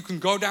 Like you can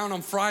go down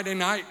on Friday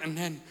night and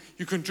then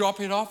you can drop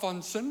it off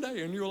on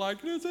Sunday, and you're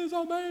like, this is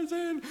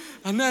amazing.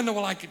 And then they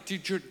were like,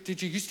 did you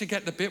used to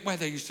get the bit where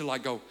they used to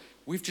like go,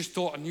 we've just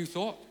thought a new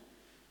thought.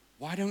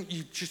 Why don't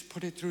you just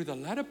put it through the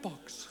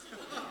letterbox?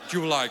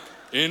 You were like,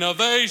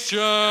 innovation.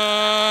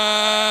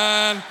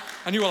 And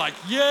you were like,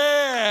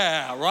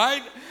 yeah,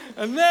 right?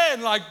 And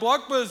then like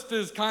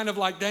Blockbusters kind of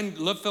like, then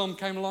Love Film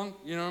came along.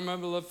 You know,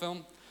 remember Love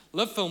Film?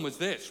 Love Film was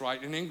this,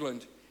 right, in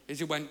England,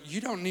 is it went,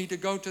 you don't need to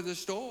go to the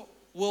store.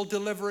 We'll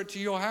deliver it to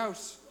your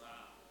house.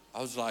 I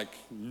was like,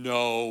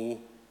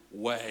 no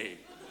way.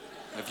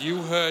 Have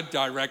you heard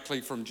directly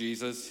from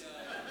Jesus?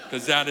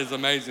 Because that is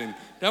amazing.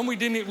 Then we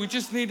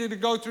just needed to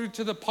go through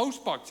to the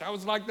post box. I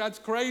was like, that's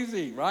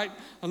crazy, right?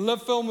 And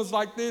Love Film was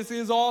like, this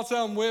is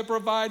awesome. We're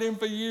providing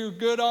for you.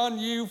 Good on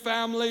you,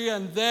 family.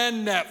 And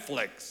then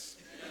Netflix.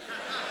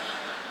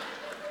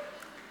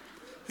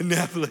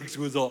 Netflix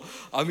was all,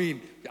 I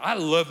mean, I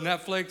love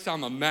Netflix.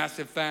 I'm a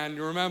massive fan.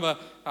 You remember,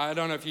 I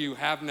don't know if you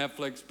have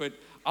Netflix, but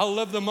I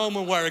love the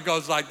moment where it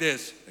goes like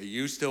this. Are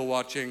you still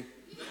watching?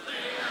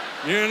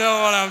 You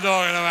know what I'm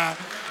talking about.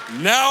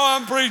 Now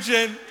I'm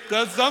preaching.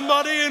 There's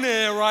somebody in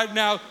here right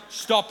now.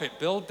 Stop it.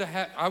 Build the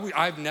head.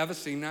 I've never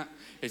seen that.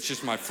 It's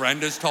just my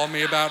friend has told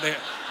me about it.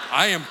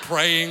 I am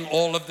praying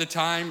all of the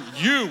time.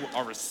 You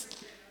are a...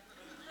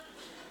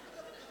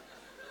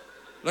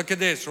 Look at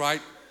this,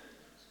 right?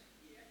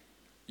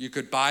 You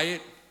could buy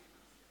it.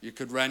 You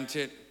could rent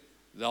it.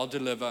 They'll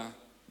deliver.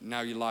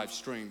 Now you live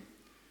stream.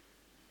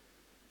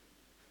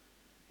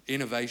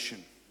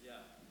 Innovation. Yeah.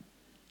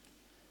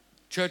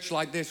 Church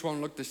like this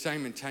won't look the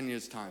same in 10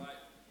 years' time. Right.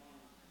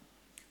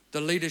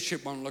 The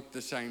leadership won't look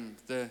the same.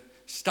 The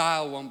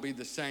style won't be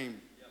the same.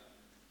 Yeah.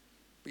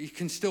 But you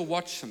can still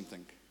watch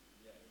something.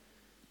 Yeah.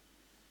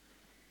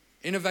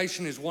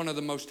 Innovation is one of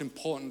the most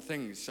important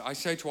things. I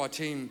say to our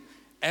team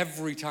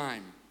every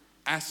time,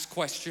 ask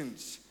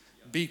questions,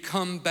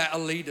 become better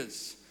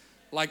leaders,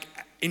 like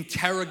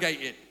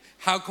interrogate it.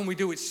 How can we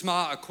do it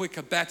smarter,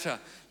 quicker, better?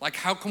 Like,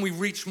 how can we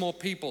reach more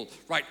people,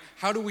 right?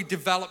 How do we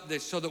develop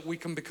this so that we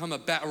can become a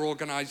better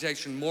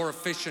organization, more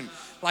efficient?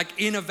 Like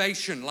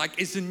innovation,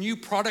 like is there new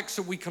products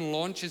that we can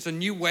launch? Is there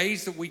new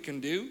ways that we can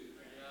do?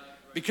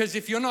 Because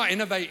if you're not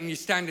innovating, you're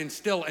standing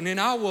still. And in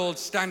our world,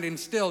 standing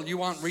still,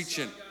 you aren't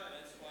reaching.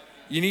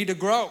 You need to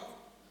grow.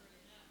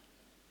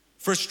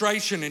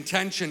 Frustration,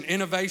 intention,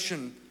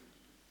 innovation.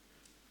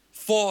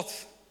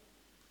 Fourth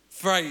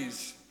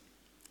phrase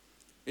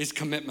is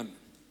commitment.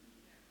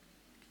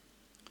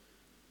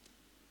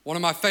 One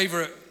of my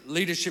favorite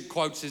leadership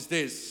quotes is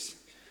this,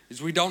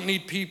 is we don't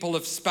need people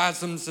of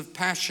spasms of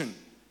passion,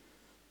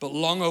 but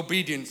long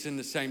obedience in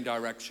the same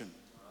direction.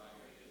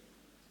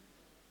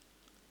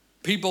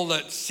 People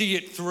that see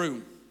it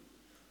through.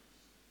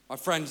 My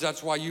friends,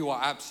 that's why you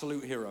are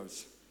absolute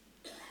heroes.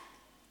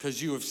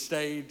 Because you have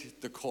stayed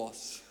the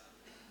course.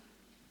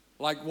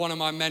 Like one of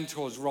my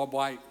mentors, Rob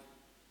White,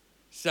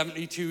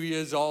 72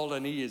 years old,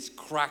 and he is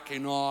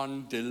cracking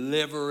on,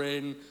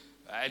 delivering.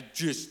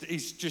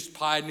 He's just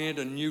pioneered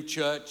a new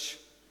church.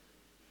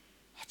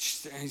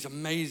 He's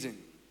amazing.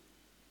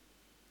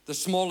 The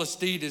smallest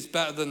deed is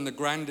better than the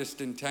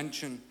grandest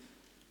intention.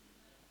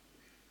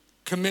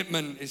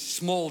 Commitment is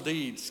small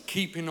deeds,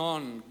 keeping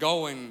on,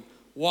 going,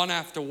 one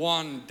after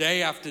one,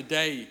 day after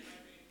day,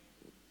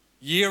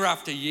 year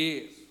after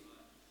year.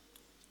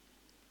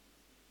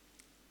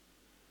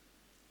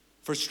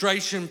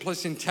 Frustration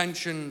plus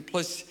intention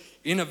plus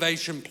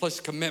innovation plus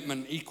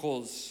commitment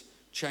equals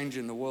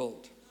changing the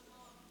world.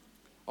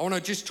 I want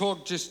to just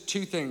talk just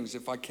two things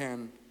if I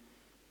can.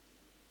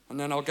 And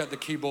then I'll get the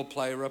keyboard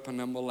player up and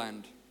then we'll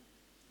end.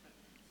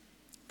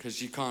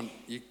 Because you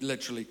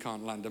literally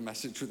can't land a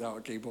message without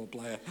a keyboard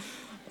player.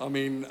 I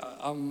mean,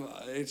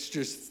 it's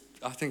just,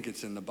 I think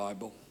it's in the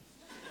Bible.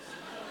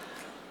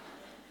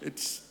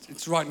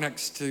 It's right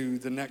next to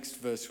the next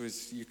verse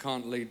was you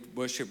can't lead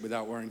worship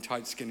without wearing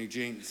tight skinny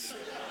jeans.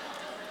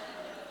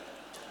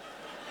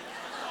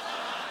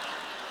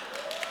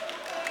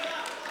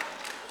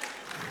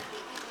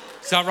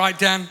 Is that right,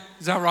 Dan?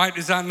 Is that right?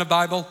 Is that in the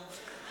Bible?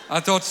 I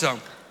thought so.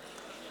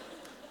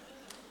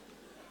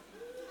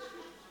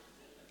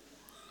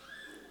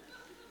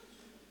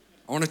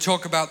 I want to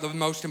talk about the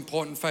most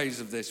important phase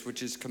of this,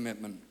 which is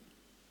commitment.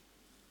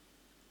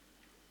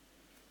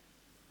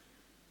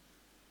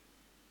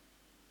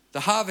 The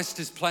harvest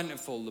is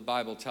plentiful, the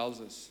Bible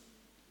tells us,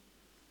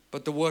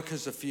 but the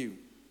workers are few.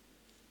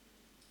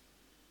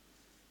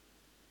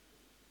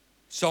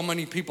 So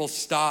many people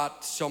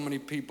start, so many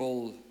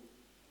people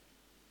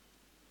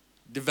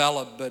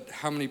develop, but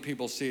how many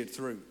people see it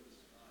through?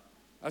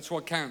 That's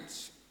what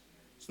counts.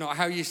 It's not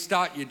how you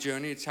start your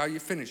journey, it's how you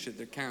finish it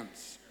that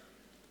counts.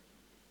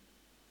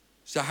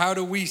 So how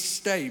do we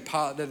stay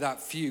part of that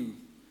few?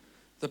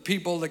 The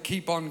people that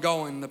keep on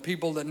going, the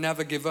people that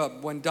never give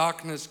up. When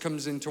darkness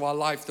comes into our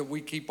life, that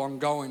we keep on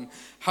going.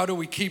 How do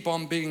we keep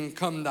on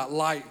become that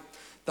light,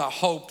 that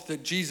hope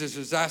that Jesus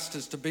has asked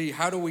us to be?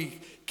 How do we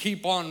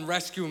keep on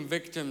rescuing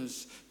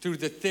victims through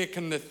the thick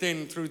and the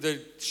thin, through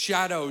the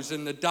shadows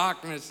and the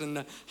darkness and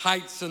the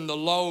heights and the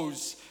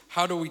lows?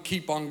 how do we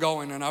keep on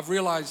going? And I've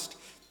realized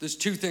there's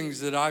two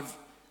things that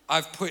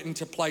I've put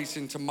into place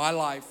into my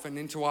life and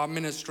into our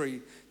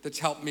ministry that's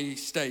helped me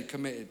stay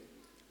committed.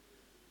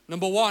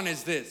 Number one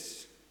is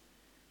this,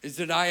 is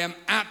that I am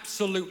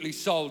absolutely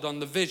sold on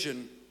the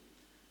vision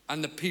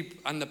and the people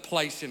and the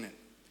place in it,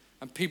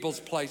 and people's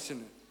place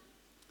in it.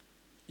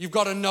 You've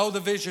got to know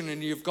the vision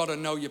and you've got to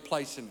know your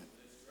place in it.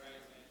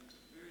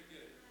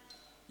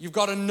 You've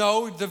got to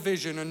know the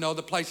vision and know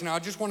the place. Now, I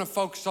just want to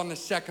focus on the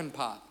second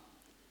part,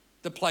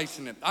 the place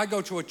in it. I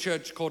go to a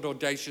church called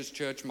Audacious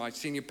Church. My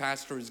senior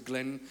pastor is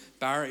Glenn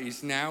Barrett.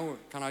 He's now,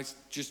 can I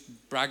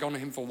just brag on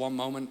him for one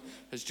moment,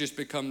 has just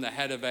become the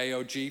head of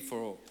AOG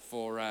for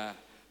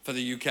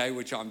the UK,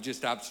 which I'm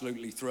just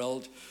absolutely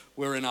thrilled.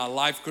 We're in our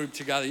life group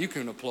together. You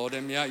can applaud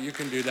him. Yeah, you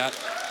can do that.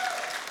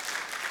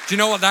 Do you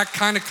know what that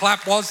kind of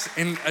clap was?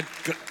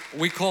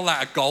 We call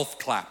that a golf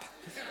clap.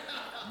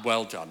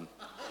 Well done.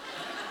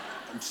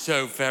 I'm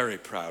so very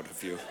proud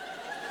of you.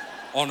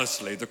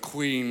 Honestly, the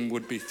Queen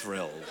would be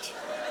thrilled.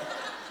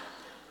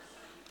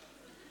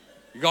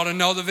 You got to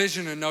know the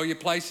vision and know your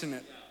place in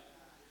it.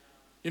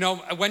 You know,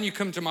 when you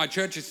come to my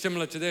church, it's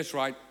similar to this,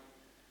 right?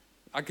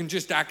 I can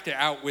just act it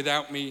out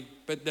without me.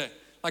 But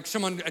like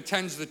someone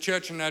attends the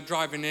church and they're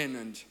driving in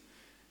and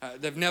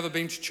they've never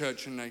been to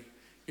church and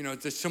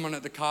there's someone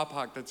at the car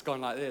park that's gone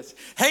like this.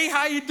 Hey,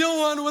 how you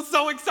doing? We're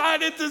so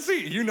excited to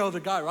see you. You know the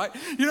guy, right?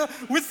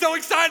 We're so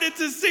excited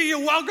to see you.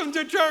 Welcome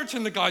to church.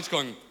 And the guy's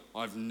going,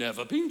 I've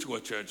never been to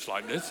a church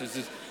like this. This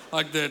is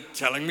like they're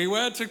telling me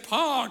where to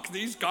park.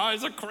 These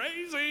guys are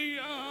crazy.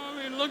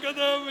 I mean, look at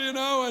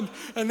them,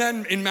 And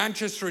then in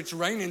Manchester, it's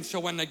raining. So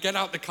when they get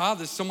out the car,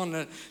 there's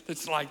someone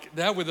that's like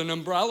there with an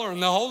umbrella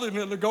and they're holding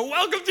it and they go,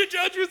 welcome to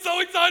church. We're so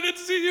excited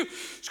to see you.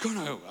 It's going,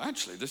 oh,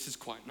 actually, this is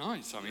quite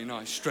nice. I mean,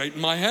 I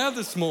straightened my hair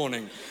this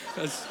morning,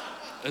 as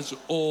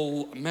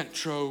all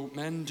metro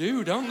men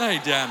do, don't they,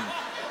 Dan?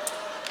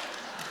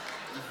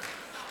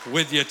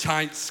 With your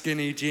tight,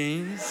 skinny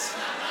jeans.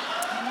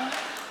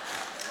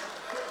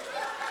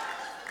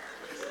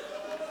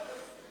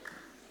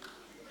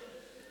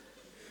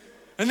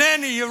 And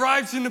then he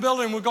arrives in the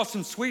building, we've got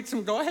some sweets,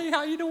 and we go, hey,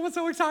 how you doing? We're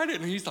so excited.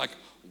 And he's like,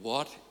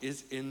 what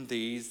is in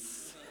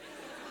these?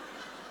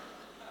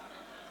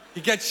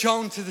 He gets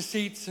shown to the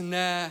seats, and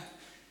there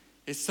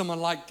is someone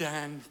like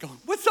Dan going,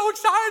 we're so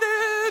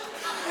excited.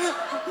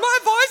 My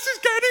voice is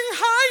getting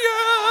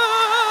higher.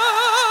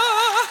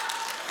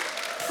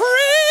 Praise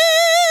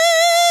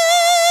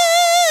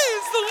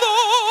the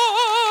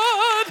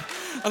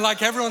Lord. And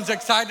like everyone's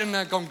excited, and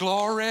they're going,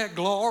 glory,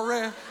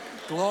 glory,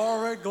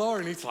 glory, glory.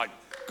 And he's like,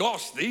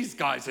 gosh, these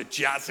guys are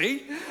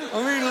jazzy.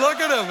 I mean,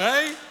 look at them,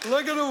 eh?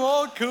 Look at them,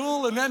 all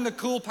cool. And then the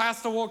cool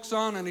pastor walks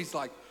on and he's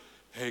like,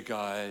 hey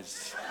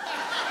guys.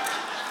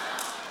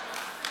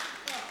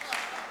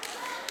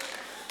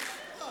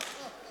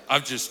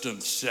 I've just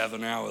done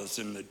 7 hours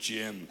in the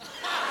gym.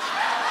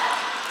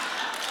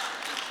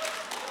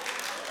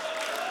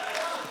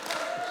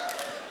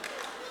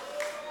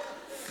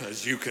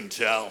 As you can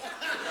tell,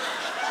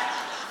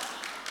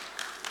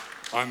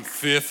 I'm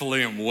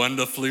fearfully and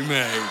wonderfully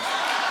made.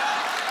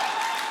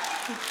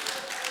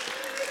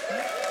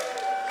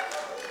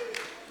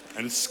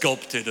 And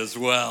sculpted as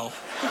well.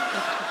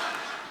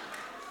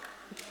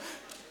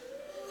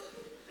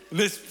 And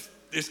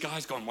this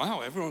guy's gone,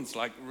 wow, everyone's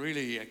like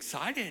really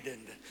excited,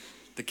 and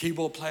the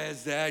keyboard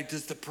player's there, he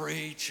does the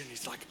preach, and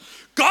he's like,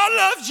 God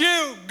loves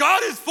you,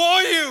 God is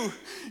for you,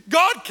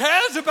 God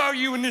cares about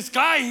you. And this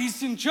guy,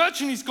 he's in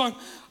church and he's going,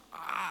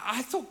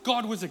 I thought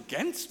God was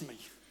against me.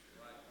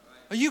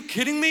 Are you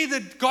kidding me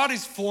that God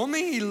is for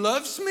me? He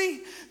loves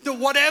me? That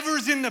whatever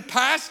is in the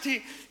past,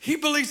 he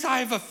believes I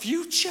have a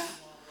future?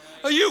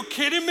 Are you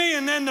kidding me?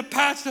 And then the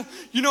pastor,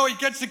 he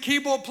gets the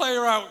keyboard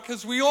player out,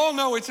 because we all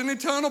know it's an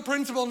eternal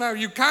principle now.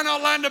 You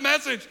cannot land a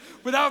message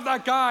without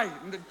that guy.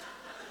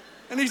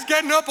 And he's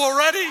getting up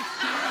already.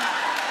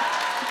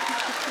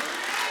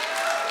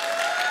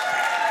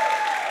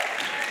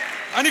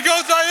 And he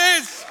goes like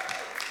this.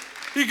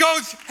 He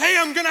goes, hey,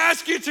 I'm going to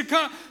ask you to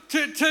come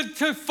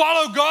to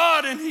follow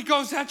God. And he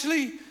goes,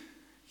 actually,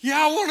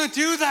 yeah, I want to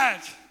do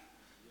that.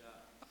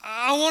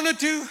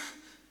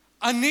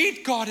 I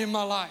need God in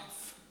my life.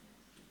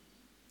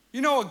 You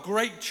know, a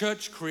great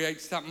church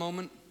creates that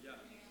moment.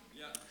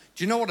 Yeah.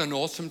 Do you know what an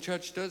awesome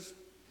church does?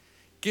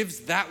 Gives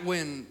that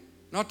win,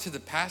 not to the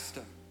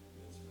pastor,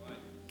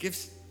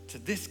 gives to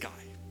this guy.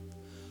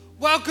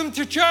 Welcome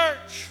to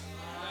church.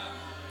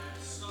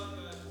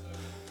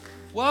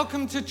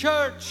 Welcome to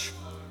church.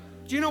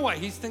 Do you know what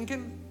he's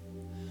thinking?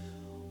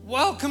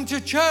 Welcome to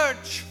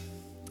church.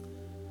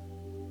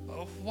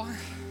 Oh, why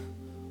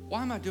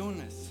am I doing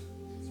this?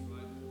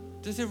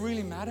 Does it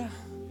really matter?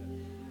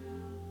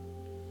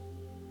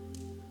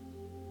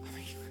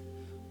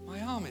 My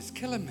arm is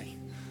killing me.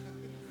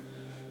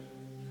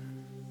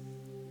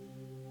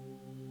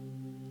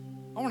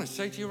 I want to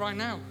say to you right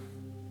now,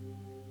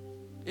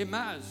 it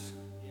matters.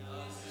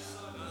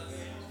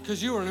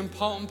 Because you are an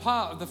important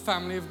part of the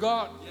family of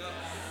God.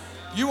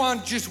 You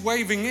aren't just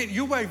waving in,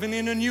 you're waving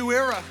in a new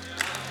era.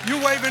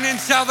 You're waving in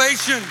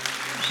salvation.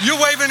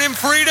 You're waving in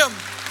freedom.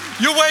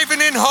 You're waving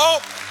in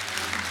hope.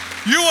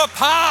 You are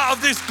part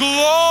of this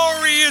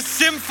glorious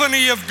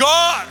symphony of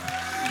God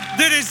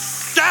that is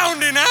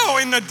sounding out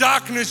in the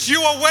darkness.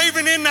 You are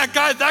waving in that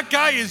guy. That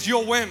guy is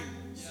your win.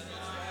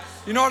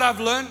 You know what I've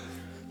learned?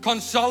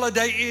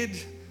 Consolidated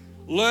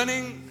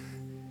learning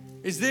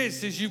is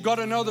this, is you've got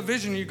to know the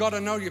vision. You've got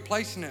to know your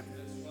place in it.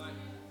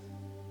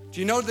 Do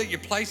you know that your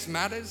place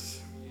matters?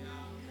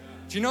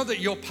 Do you know that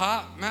your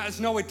part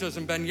matters? No, it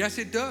doesn't, Ben. Yes,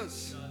 it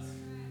does.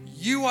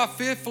 You are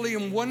fearfully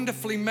and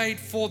wonderfully made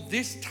for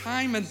this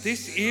time and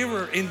this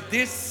era, in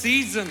this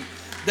season.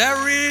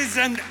 There is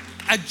a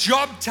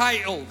job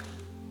title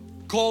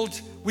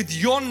called with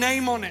your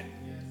name on it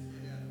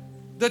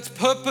that's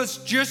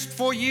purposed just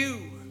for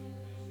you.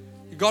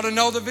 You got to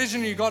know the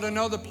vision. You got to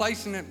know the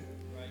place in it.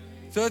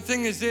 Third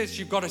thing is this,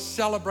 you've got to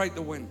celebrate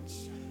the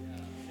wins.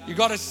 You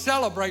got to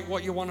celebrate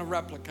what you want to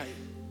replicate.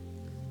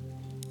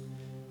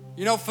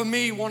 You know, for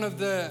me, one of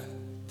the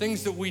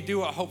things that we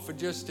do at Hope for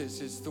Justice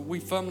is that we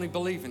firmly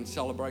believe in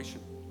celebration.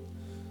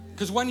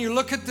 Because when you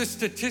look at the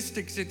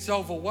statistics, it's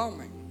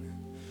overwhelming.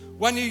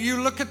 When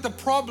you look at the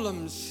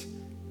problems,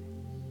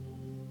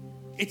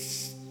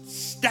 it's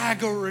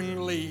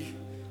staggeringly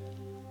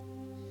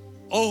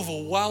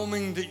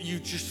overwhelming that you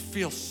just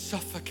feel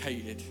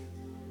suffocated.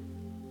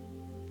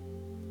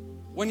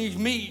 When you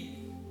meet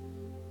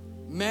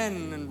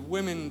men and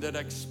women that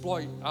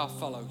exploit our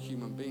fellow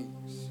human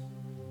beings,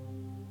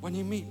 when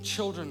you meet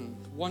children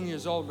 1 year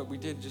old that we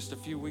did just a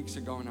few weeks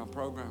ago in our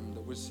program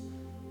that was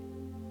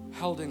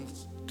held in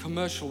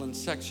commercial and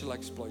sexual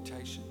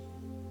exploitation,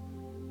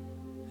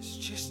 it's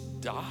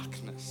just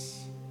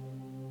darkness.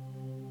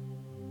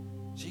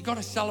 So you got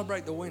to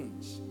celebrate the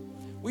wins.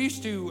 We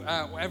used to,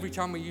 every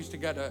time we used to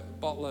get a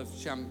bottle of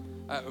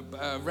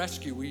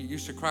rescue, we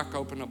used to crack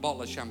open a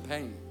bottle of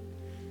champagne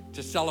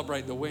to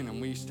celebrate the win, and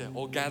we used to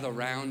all gather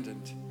around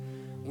and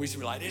we used to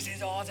be like, this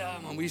is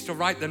awesome, and we used to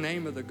write the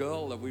name of the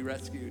girl that we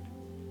rescued.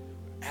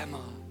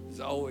 Emma,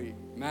 Zoe,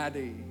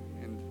 Maddie,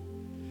 and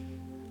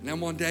then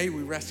one day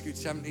we rescued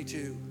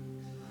 72.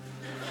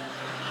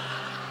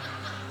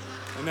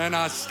 And then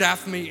our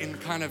staff meeting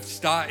kind of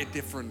started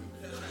different.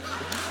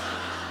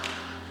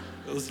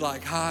 It was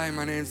like, hi,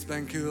 my name's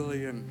Ben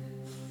Cooley and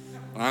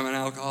I'm an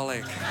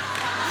alcoholic.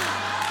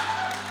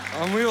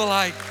 And we were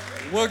like,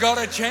 we're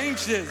gonna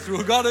change this.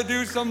 We're gonna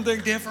do something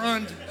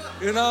different,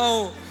 you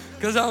know,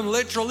 because I'm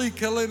literally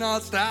killing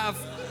our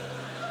staff,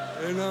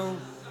 you know.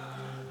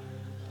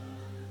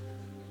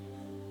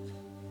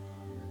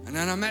 And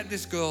then I met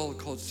this girl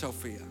called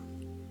Sophia.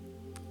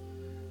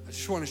 I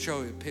just want to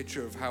show you a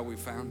picture of how we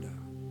found her.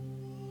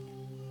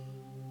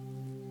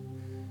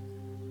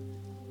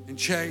 In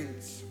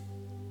chains,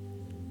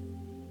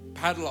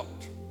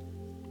 padlocked.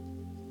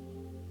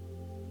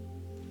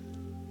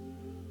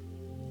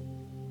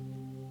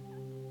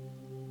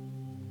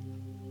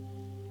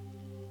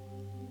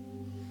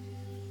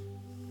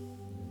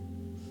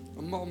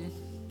 Her mom,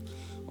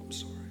 I'm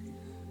sorry.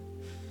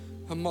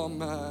 Her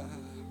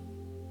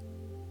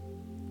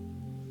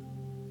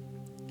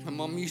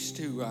mom used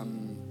to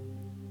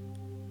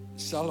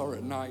sell her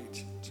at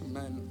night to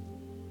men.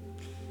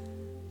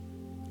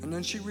 And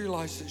then she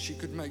realized that she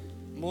could make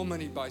more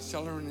money by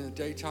selling her in the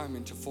daytime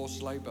into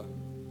forced labor.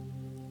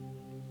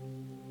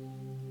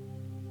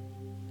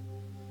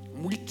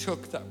 And we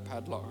took that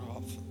padlock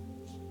off.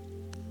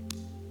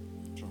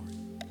 Sorry.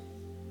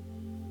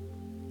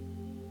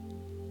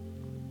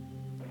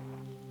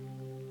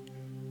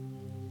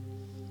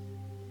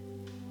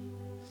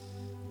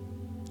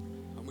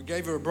 And we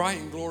gave her a bright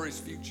and glorious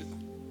future.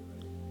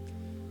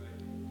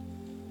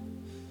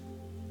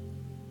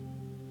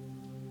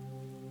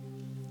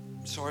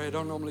 Sorry, I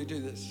don't normally do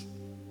this.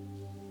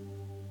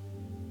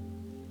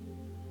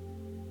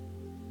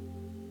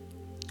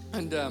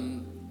 And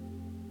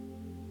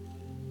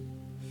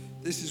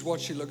this is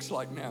what she looks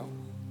like now.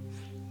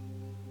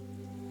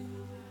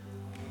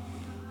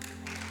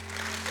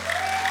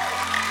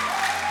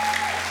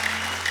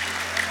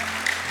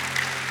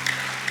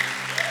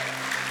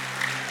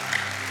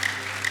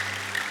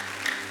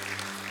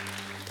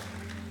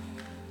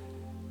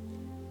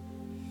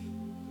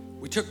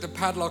 We took the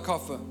padlock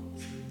off her.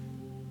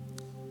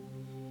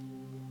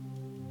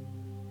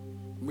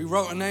 We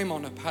wrote a name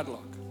on a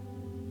padlock.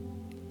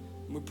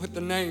 And we put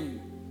the name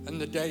and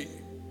the date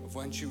of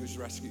when she was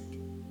rescued.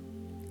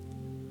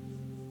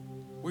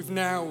 We've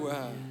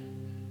now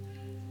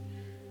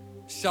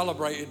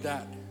celebrated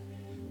that.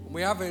 And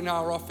we have in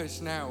our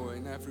office now,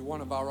 in every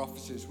one of our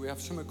offices, we have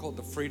something called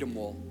the Freedom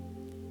Wall.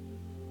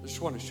 I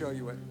just want to show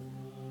you it.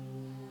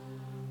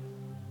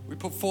 We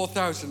put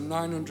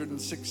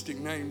 4,960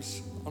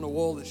 names on a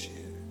wall this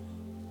year.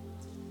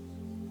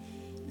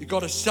 You've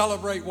got to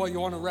celebrate what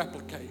you want to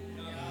replicate.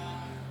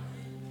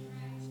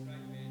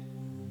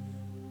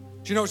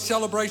 Do you know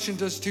celebration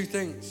does two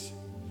things?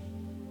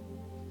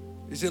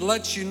 Is it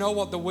lets you know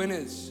what the win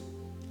is.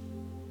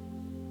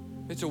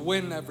 It's a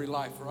win every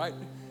life, right?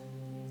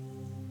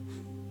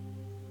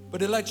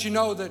 But it lets you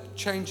know that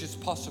change is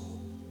possible.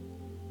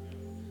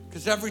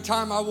 Because every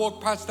time I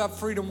walk past that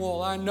freedom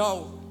wall, I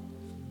know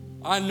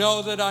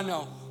that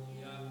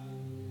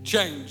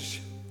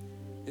change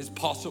is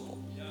possible.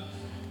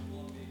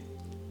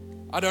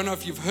 I don't know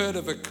if you've heard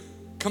of a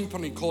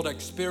company called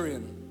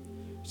Experian.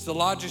 It's the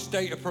largest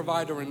data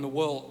provider in the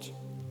world.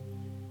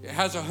 It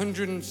has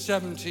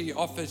 170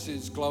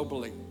 offices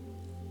globally.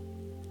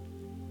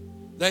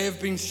 They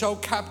have been so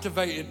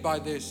captivated by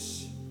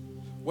this.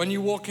 When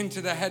you walk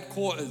into the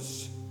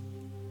headquarters,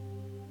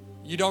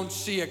 you don't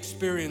see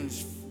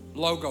Experian's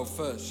logo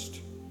first.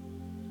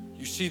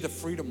 You see the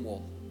Freedom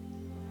Wall.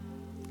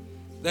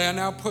 They are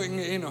now putting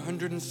it in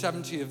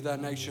 170 of their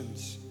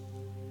nations,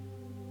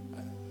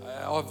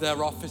 of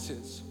their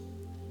offices,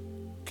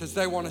 because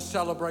they want to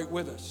celebrate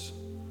with us.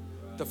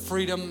 The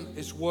freedom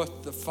is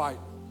worth the fight.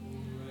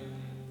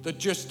 The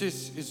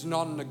justice is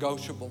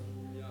non-negotiable.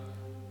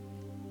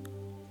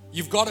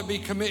 You've got to be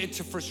committed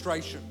to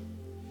frustration.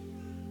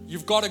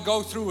 You've got to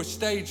go through a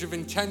stage of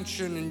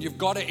intention, and you've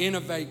got to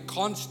innovate,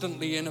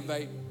 constantly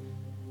innovate.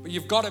 But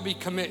you've got to be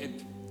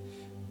committed.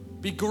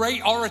 Be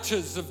great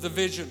orators of the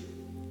vision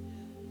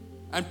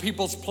and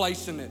people's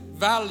place in it.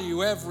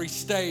 Value every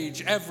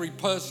stage, every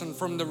person,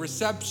 from the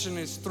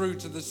receptionist through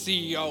to the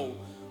CEO.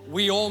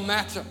 We all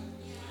matter.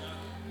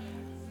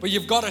 But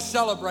you've got to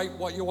celebrate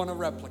what you want to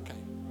replicate.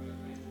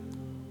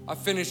 I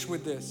finish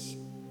with this.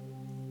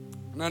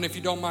 And then if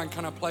you don't mind,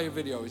 can I play a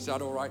video? Is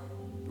that all right?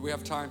 Do we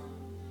have time?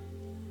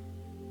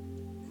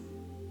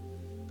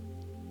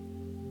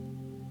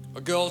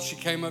 A girl, she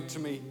came up to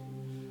me.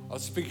 I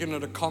was speaking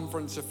at a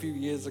conference a few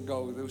years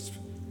ago. There was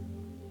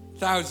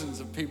thousands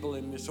of people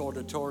in this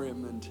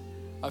auditorium, and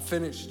I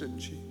finished,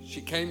 and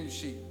she came,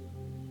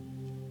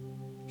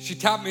 she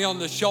tapped me on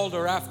the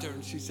shoulder after,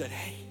 and she said,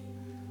 "Hey,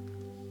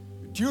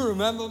 do you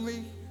remember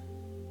me?"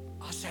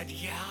 I said,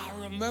 "Yeah,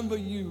 I remember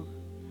you."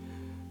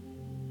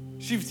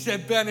 She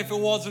said, "Ben, if it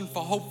wasn't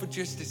for Hope for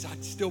Justice,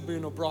 I'd still be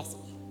in a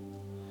brothel.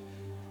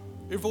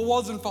 If it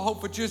wasn't for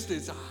Hope for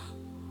Justice,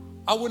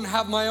 I wouldn't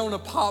have my own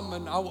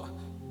apartment.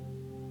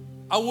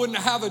 I wouldn't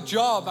have a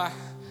job.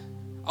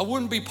 I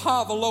wouldn't be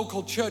part of a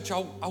local church.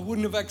 I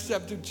wouldn't have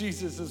accepted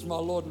Jesus as my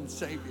Lord and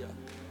Savior."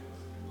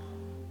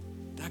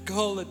 That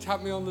girl that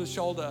tapped me on the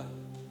shoulder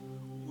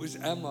was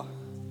Emma,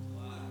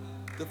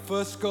 the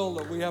first girl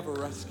that we ever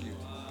rescued.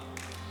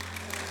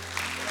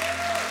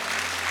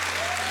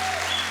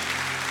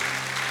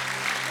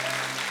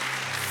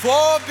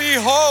 For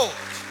behold,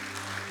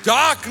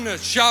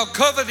 darkness shall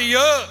cover the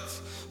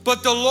earth,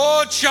 but the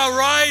Lord shall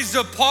rise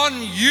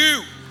upon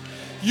you.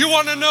 You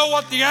want to know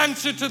what the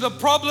answer to the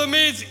problem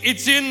is?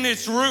 It's in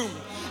this room.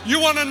 You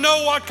want to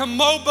know what can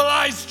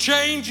mobilize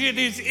change? It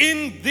is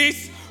in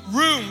this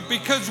room,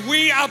 because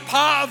we are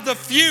part of the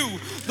few,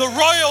 the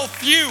royal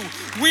few.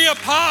 We are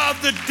part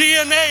of the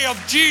DNA of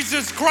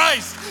Jesus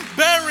Christ,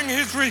 bearing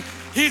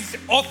his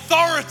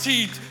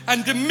authority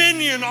and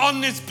dominion on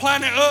this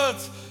planet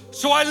Earth.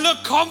 So I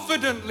look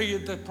confidently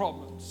at the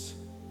problems,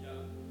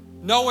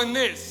 knowing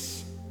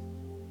this: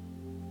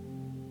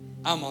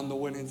 I'm on the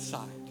winning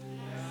side.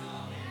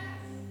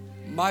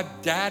 My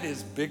dad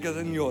is bigger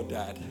than your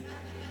dad.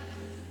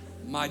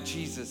 My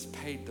Jesus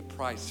paid the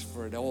price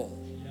for it all.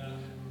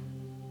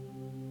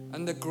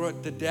 And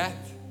the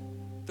death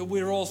that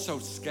we're all so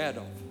scared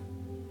of,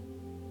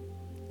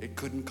 it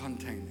couldn't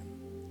contain him.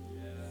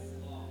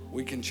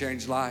 We can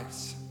change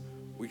lives.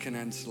 We can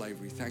end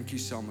slavery. Thank you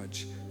so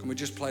much. Can we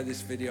just play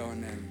this video,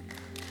 and then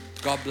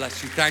God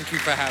bless you. Thank you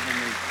for having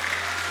me.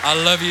 I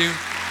love you.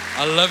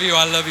 I love you.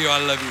 I love you. I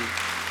love you.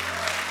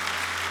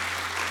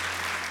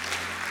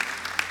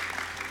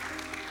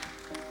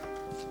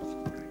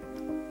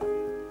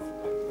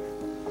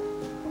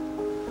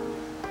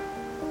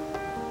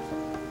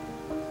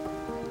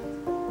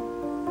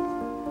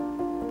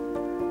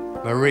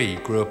 Marie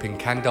grew up in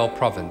Kandal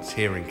province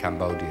here in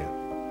Cambodia.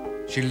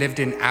 She lived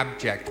in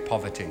abject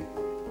poverty.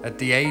 At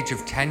the age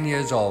of 10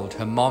 years old,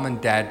 her mom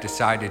and dad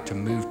decided to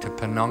move to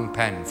Phnom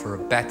Penh for a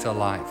better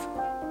life,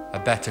 a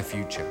better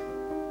future.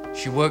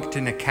 She worked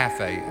in a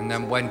cafe and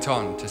then went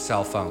on to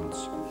sell phones.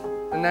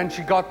 And then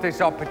she got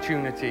this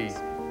opportunity,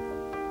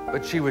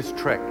 but she was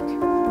tricked.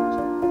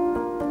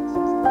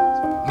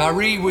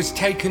 Marie was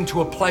taken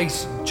to a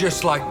place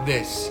just like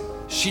this.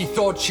 She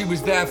thought she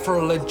was there for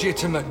a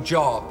legitimate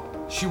job.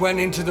 She went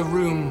into the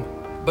room,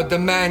 but the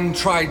man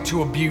tried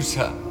to abuse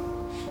her.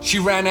 She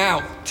ran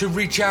out to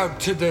reach out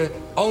to the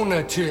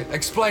owner to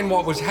explain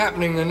what was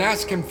happening and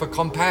ask him for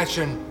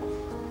compassion,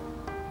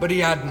 but he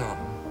had none.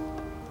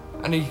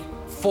 And he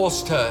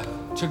forced her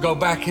to go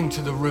back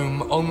into the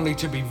room, only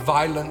to be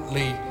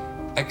violently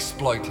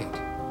exploited.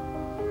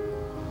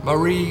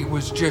 Marie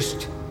was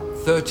just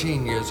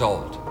 13 years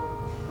old.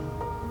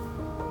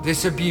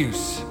 This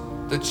abuse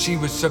that she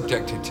was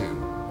subjected to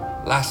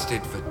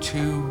lasted for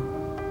 2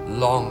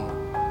 long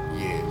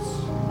years.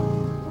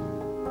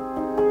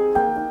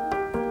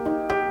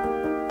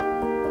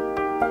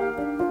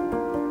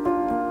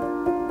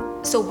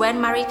 So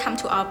when Marie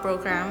comes to our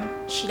program,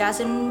 she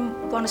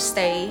doesn't want to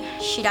stay.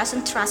 She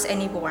doesn't trust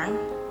anyone.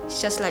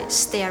 It's just like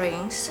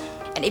staring.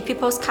 And if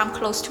people come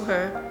close to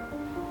her,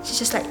 she's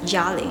just like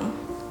yelling.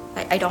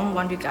 Like, "I don't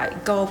want you guys,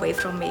 go away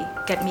from me,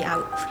 get me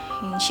out."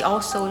 And she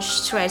also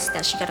stressed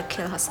that she gotta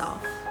kill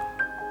herself.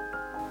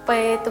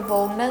 ពេលដំ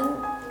បូងហ្នឹង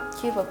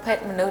ជាប្រភេទ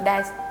មនុស្សដែ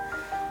ល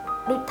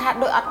ដូចថា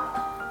ដូចអត់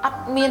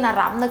មានអា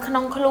រម្មណ៍នៅក្នុ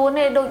ងខ្លួន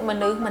ទេដូចម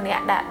នុស្សម្នា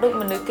ក់ដែលដូច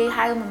មនុស្សគេ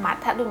ហៅមួយម៉ា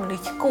ត់ថាដូចមនុស្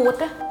សឈួ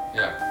ត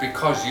Yeah,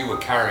 because you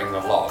were carrying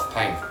a lot of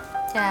pain.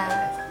 ចា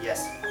Yes.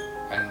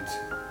 And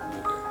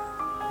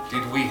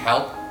did we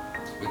help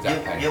with that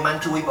pain? យើងបាន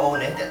ជួយបងអូន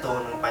នេះតើតើ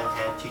នឹងបញ្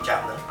ហាឈឺចា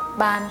ប់ហ្នឹង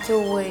បាន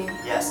ជួយ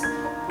Yes.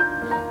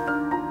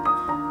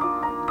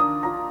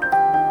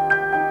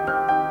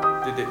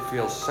 Did it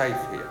feel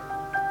safe here?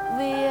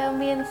 វា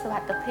មានសុវ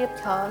ត្ថិភាព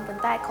ច្រើនប៉ុ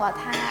ន្តែគាត់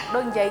ថាដូ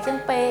ចនិយាយចឹង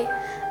ពេល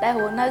ដែល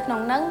រស់នៅក្នុ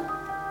ងហ្នឹង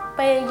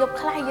ពេលយប់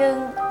ខ្លះយើង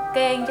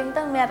គេងចឹង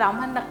ទៅមានអារម្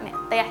មណ៍ថានឹកអ្នក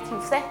ផ្ទះជា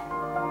ពិសេស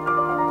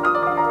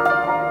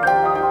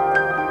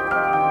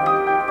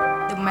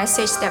The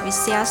message that we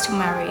say to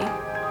Mary,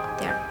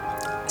 that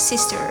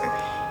sister,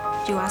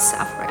 you are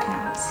safe right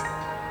now,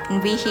 and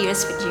we here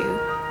with you.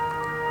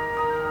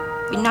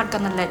 We're not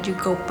gonna let you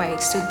go back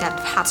to that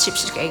hardship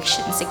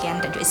situations again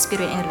that you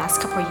experienced in the last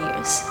couple of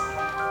years.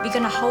 We're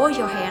gonna hold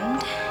your hand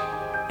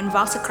and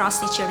walk across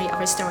the journey of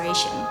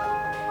restoration.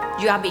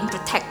 You are being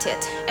protected,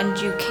 and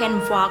you can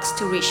walk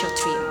to reach your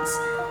dreams.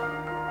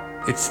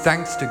 It's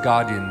thanks to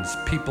Guardians,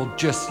 people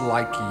just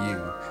like you,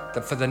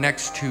 that for the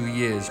next 2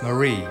 years,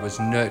 Marie was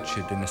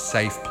nurtured in a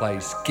safe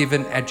place,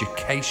 given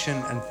education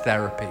and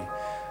therapy.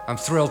 I'm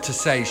thrilled to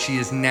say she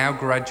is now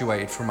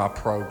graduated from our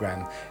program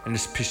and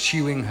is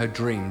pursuing her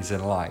dreams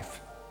in life.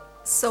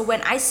 So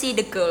when I see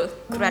the girl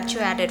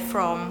graduated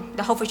from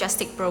the Hope for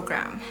Justice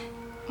program,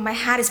 my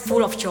heart is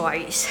full of joy.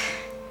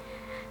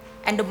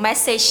 And the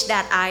message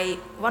that I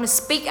want to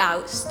speak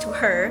out to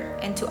her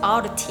and to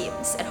all the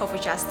teams at Hope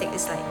for Justice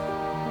is like,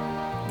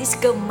 this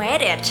girl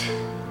made it.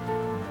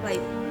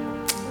 Like,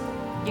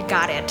 you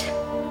got it.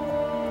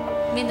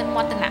 មានតែ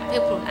មោទនភា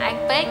ពខ្លួនឯង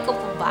ពេកក៏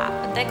ពិបាក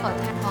ប៉ុន្តែគាត់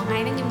ថាថ្ងៃ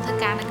នេះខ្ញុំធ្វើ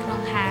ការនៅក្នុង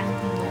ហាង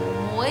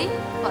មួយ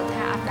គាត់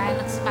ថាអត់ដែល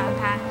នឹកស្មាន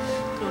ថា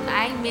ខ្លួន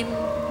ឯង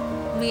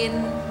មាន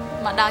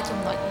មកដល់ចំ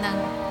ណុចហ្នឹង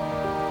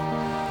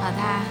គាត់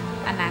ថា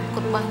អនាគ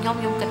តរបស់ខ្ញុំ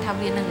គិតថា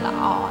វានឹងល្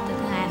អទៅ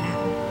ថ្ងៃអ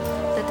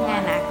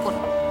នាគត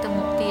ទៅ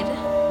មុខទៀត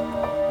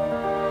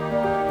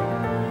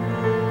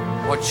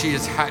What she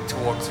has had to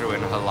walk through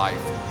in her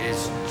life is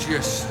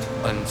just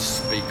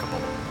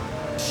unspeakable.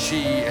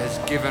 She has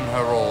given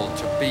her all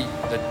to beat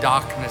the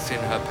darkness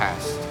in her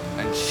past,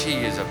 and she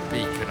is a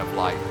beacon of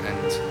light.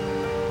 And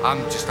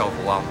I'm just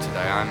overwhelmed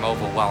today. I'm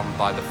overwhelmed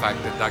by the fact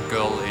that that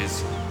girl is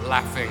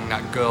laughing.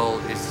 That girl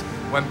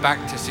went back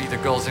to see the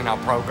girls in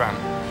our program,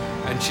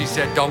 and she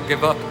said, "Don't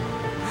give up."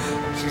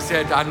 She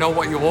said, "I know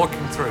what you're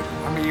walking through."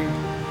 I mean,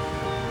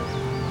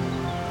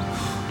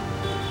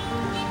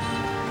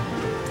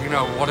 you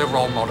know, what a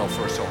role model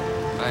for us all.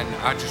 And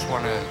I just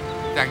want to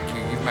thank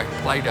you. You've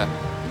played a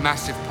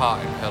massive part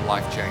in her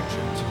life change,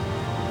 and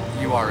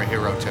you are a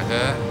hero to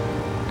her,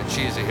 and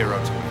she is a hero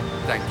to me.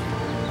 Thank you.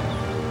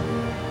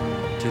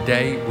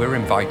 Today, we're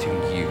inviting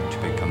you to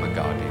become a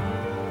guardian,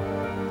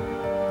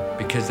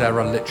 because there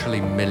are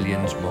literally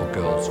millions more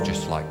girls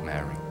just like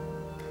Mary.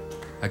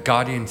 A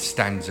guardian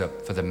stands up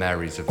for the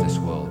Marys of this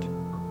world.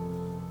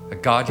 A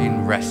guardian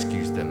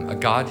rescues them. A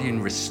guardian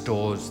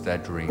restores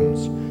their dreams.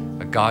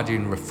 A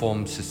guardian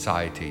reforms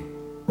society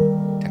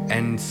to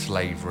end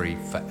slavery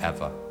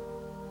forever.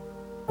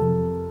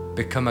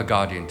 Become a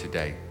guardian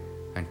today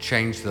and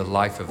change the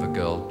life of a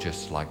girl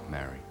just like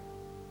Mary.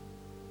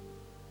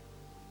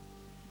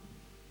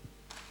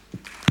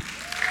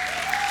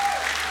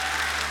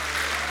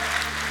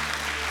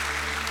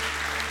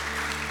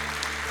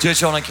 Church,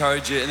 I want to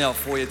encourage you. In our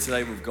foyer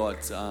today, we've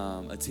got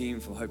a team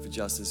from Hope for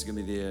Justice going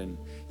to be there, and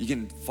you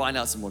can find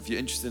out some more if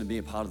you're interested in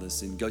being a part of this,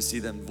 and go see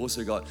them. We've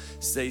also got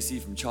Stacey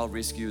from Child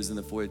Rescue is in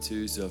the foyer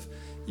too. So if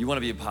you want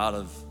to be a part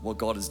of what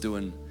God is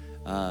doing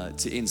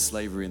to end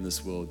slavery in this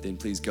world, then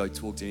please go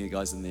talk to any of the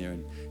guys in there,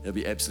 and it'll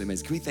be absolutely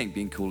amazing. Can we thank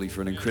Ben Cooley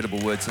for an incredible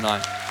word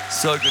tonight?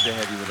 So good to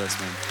have you with us,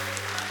 man.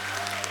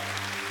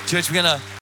 Church, we're going to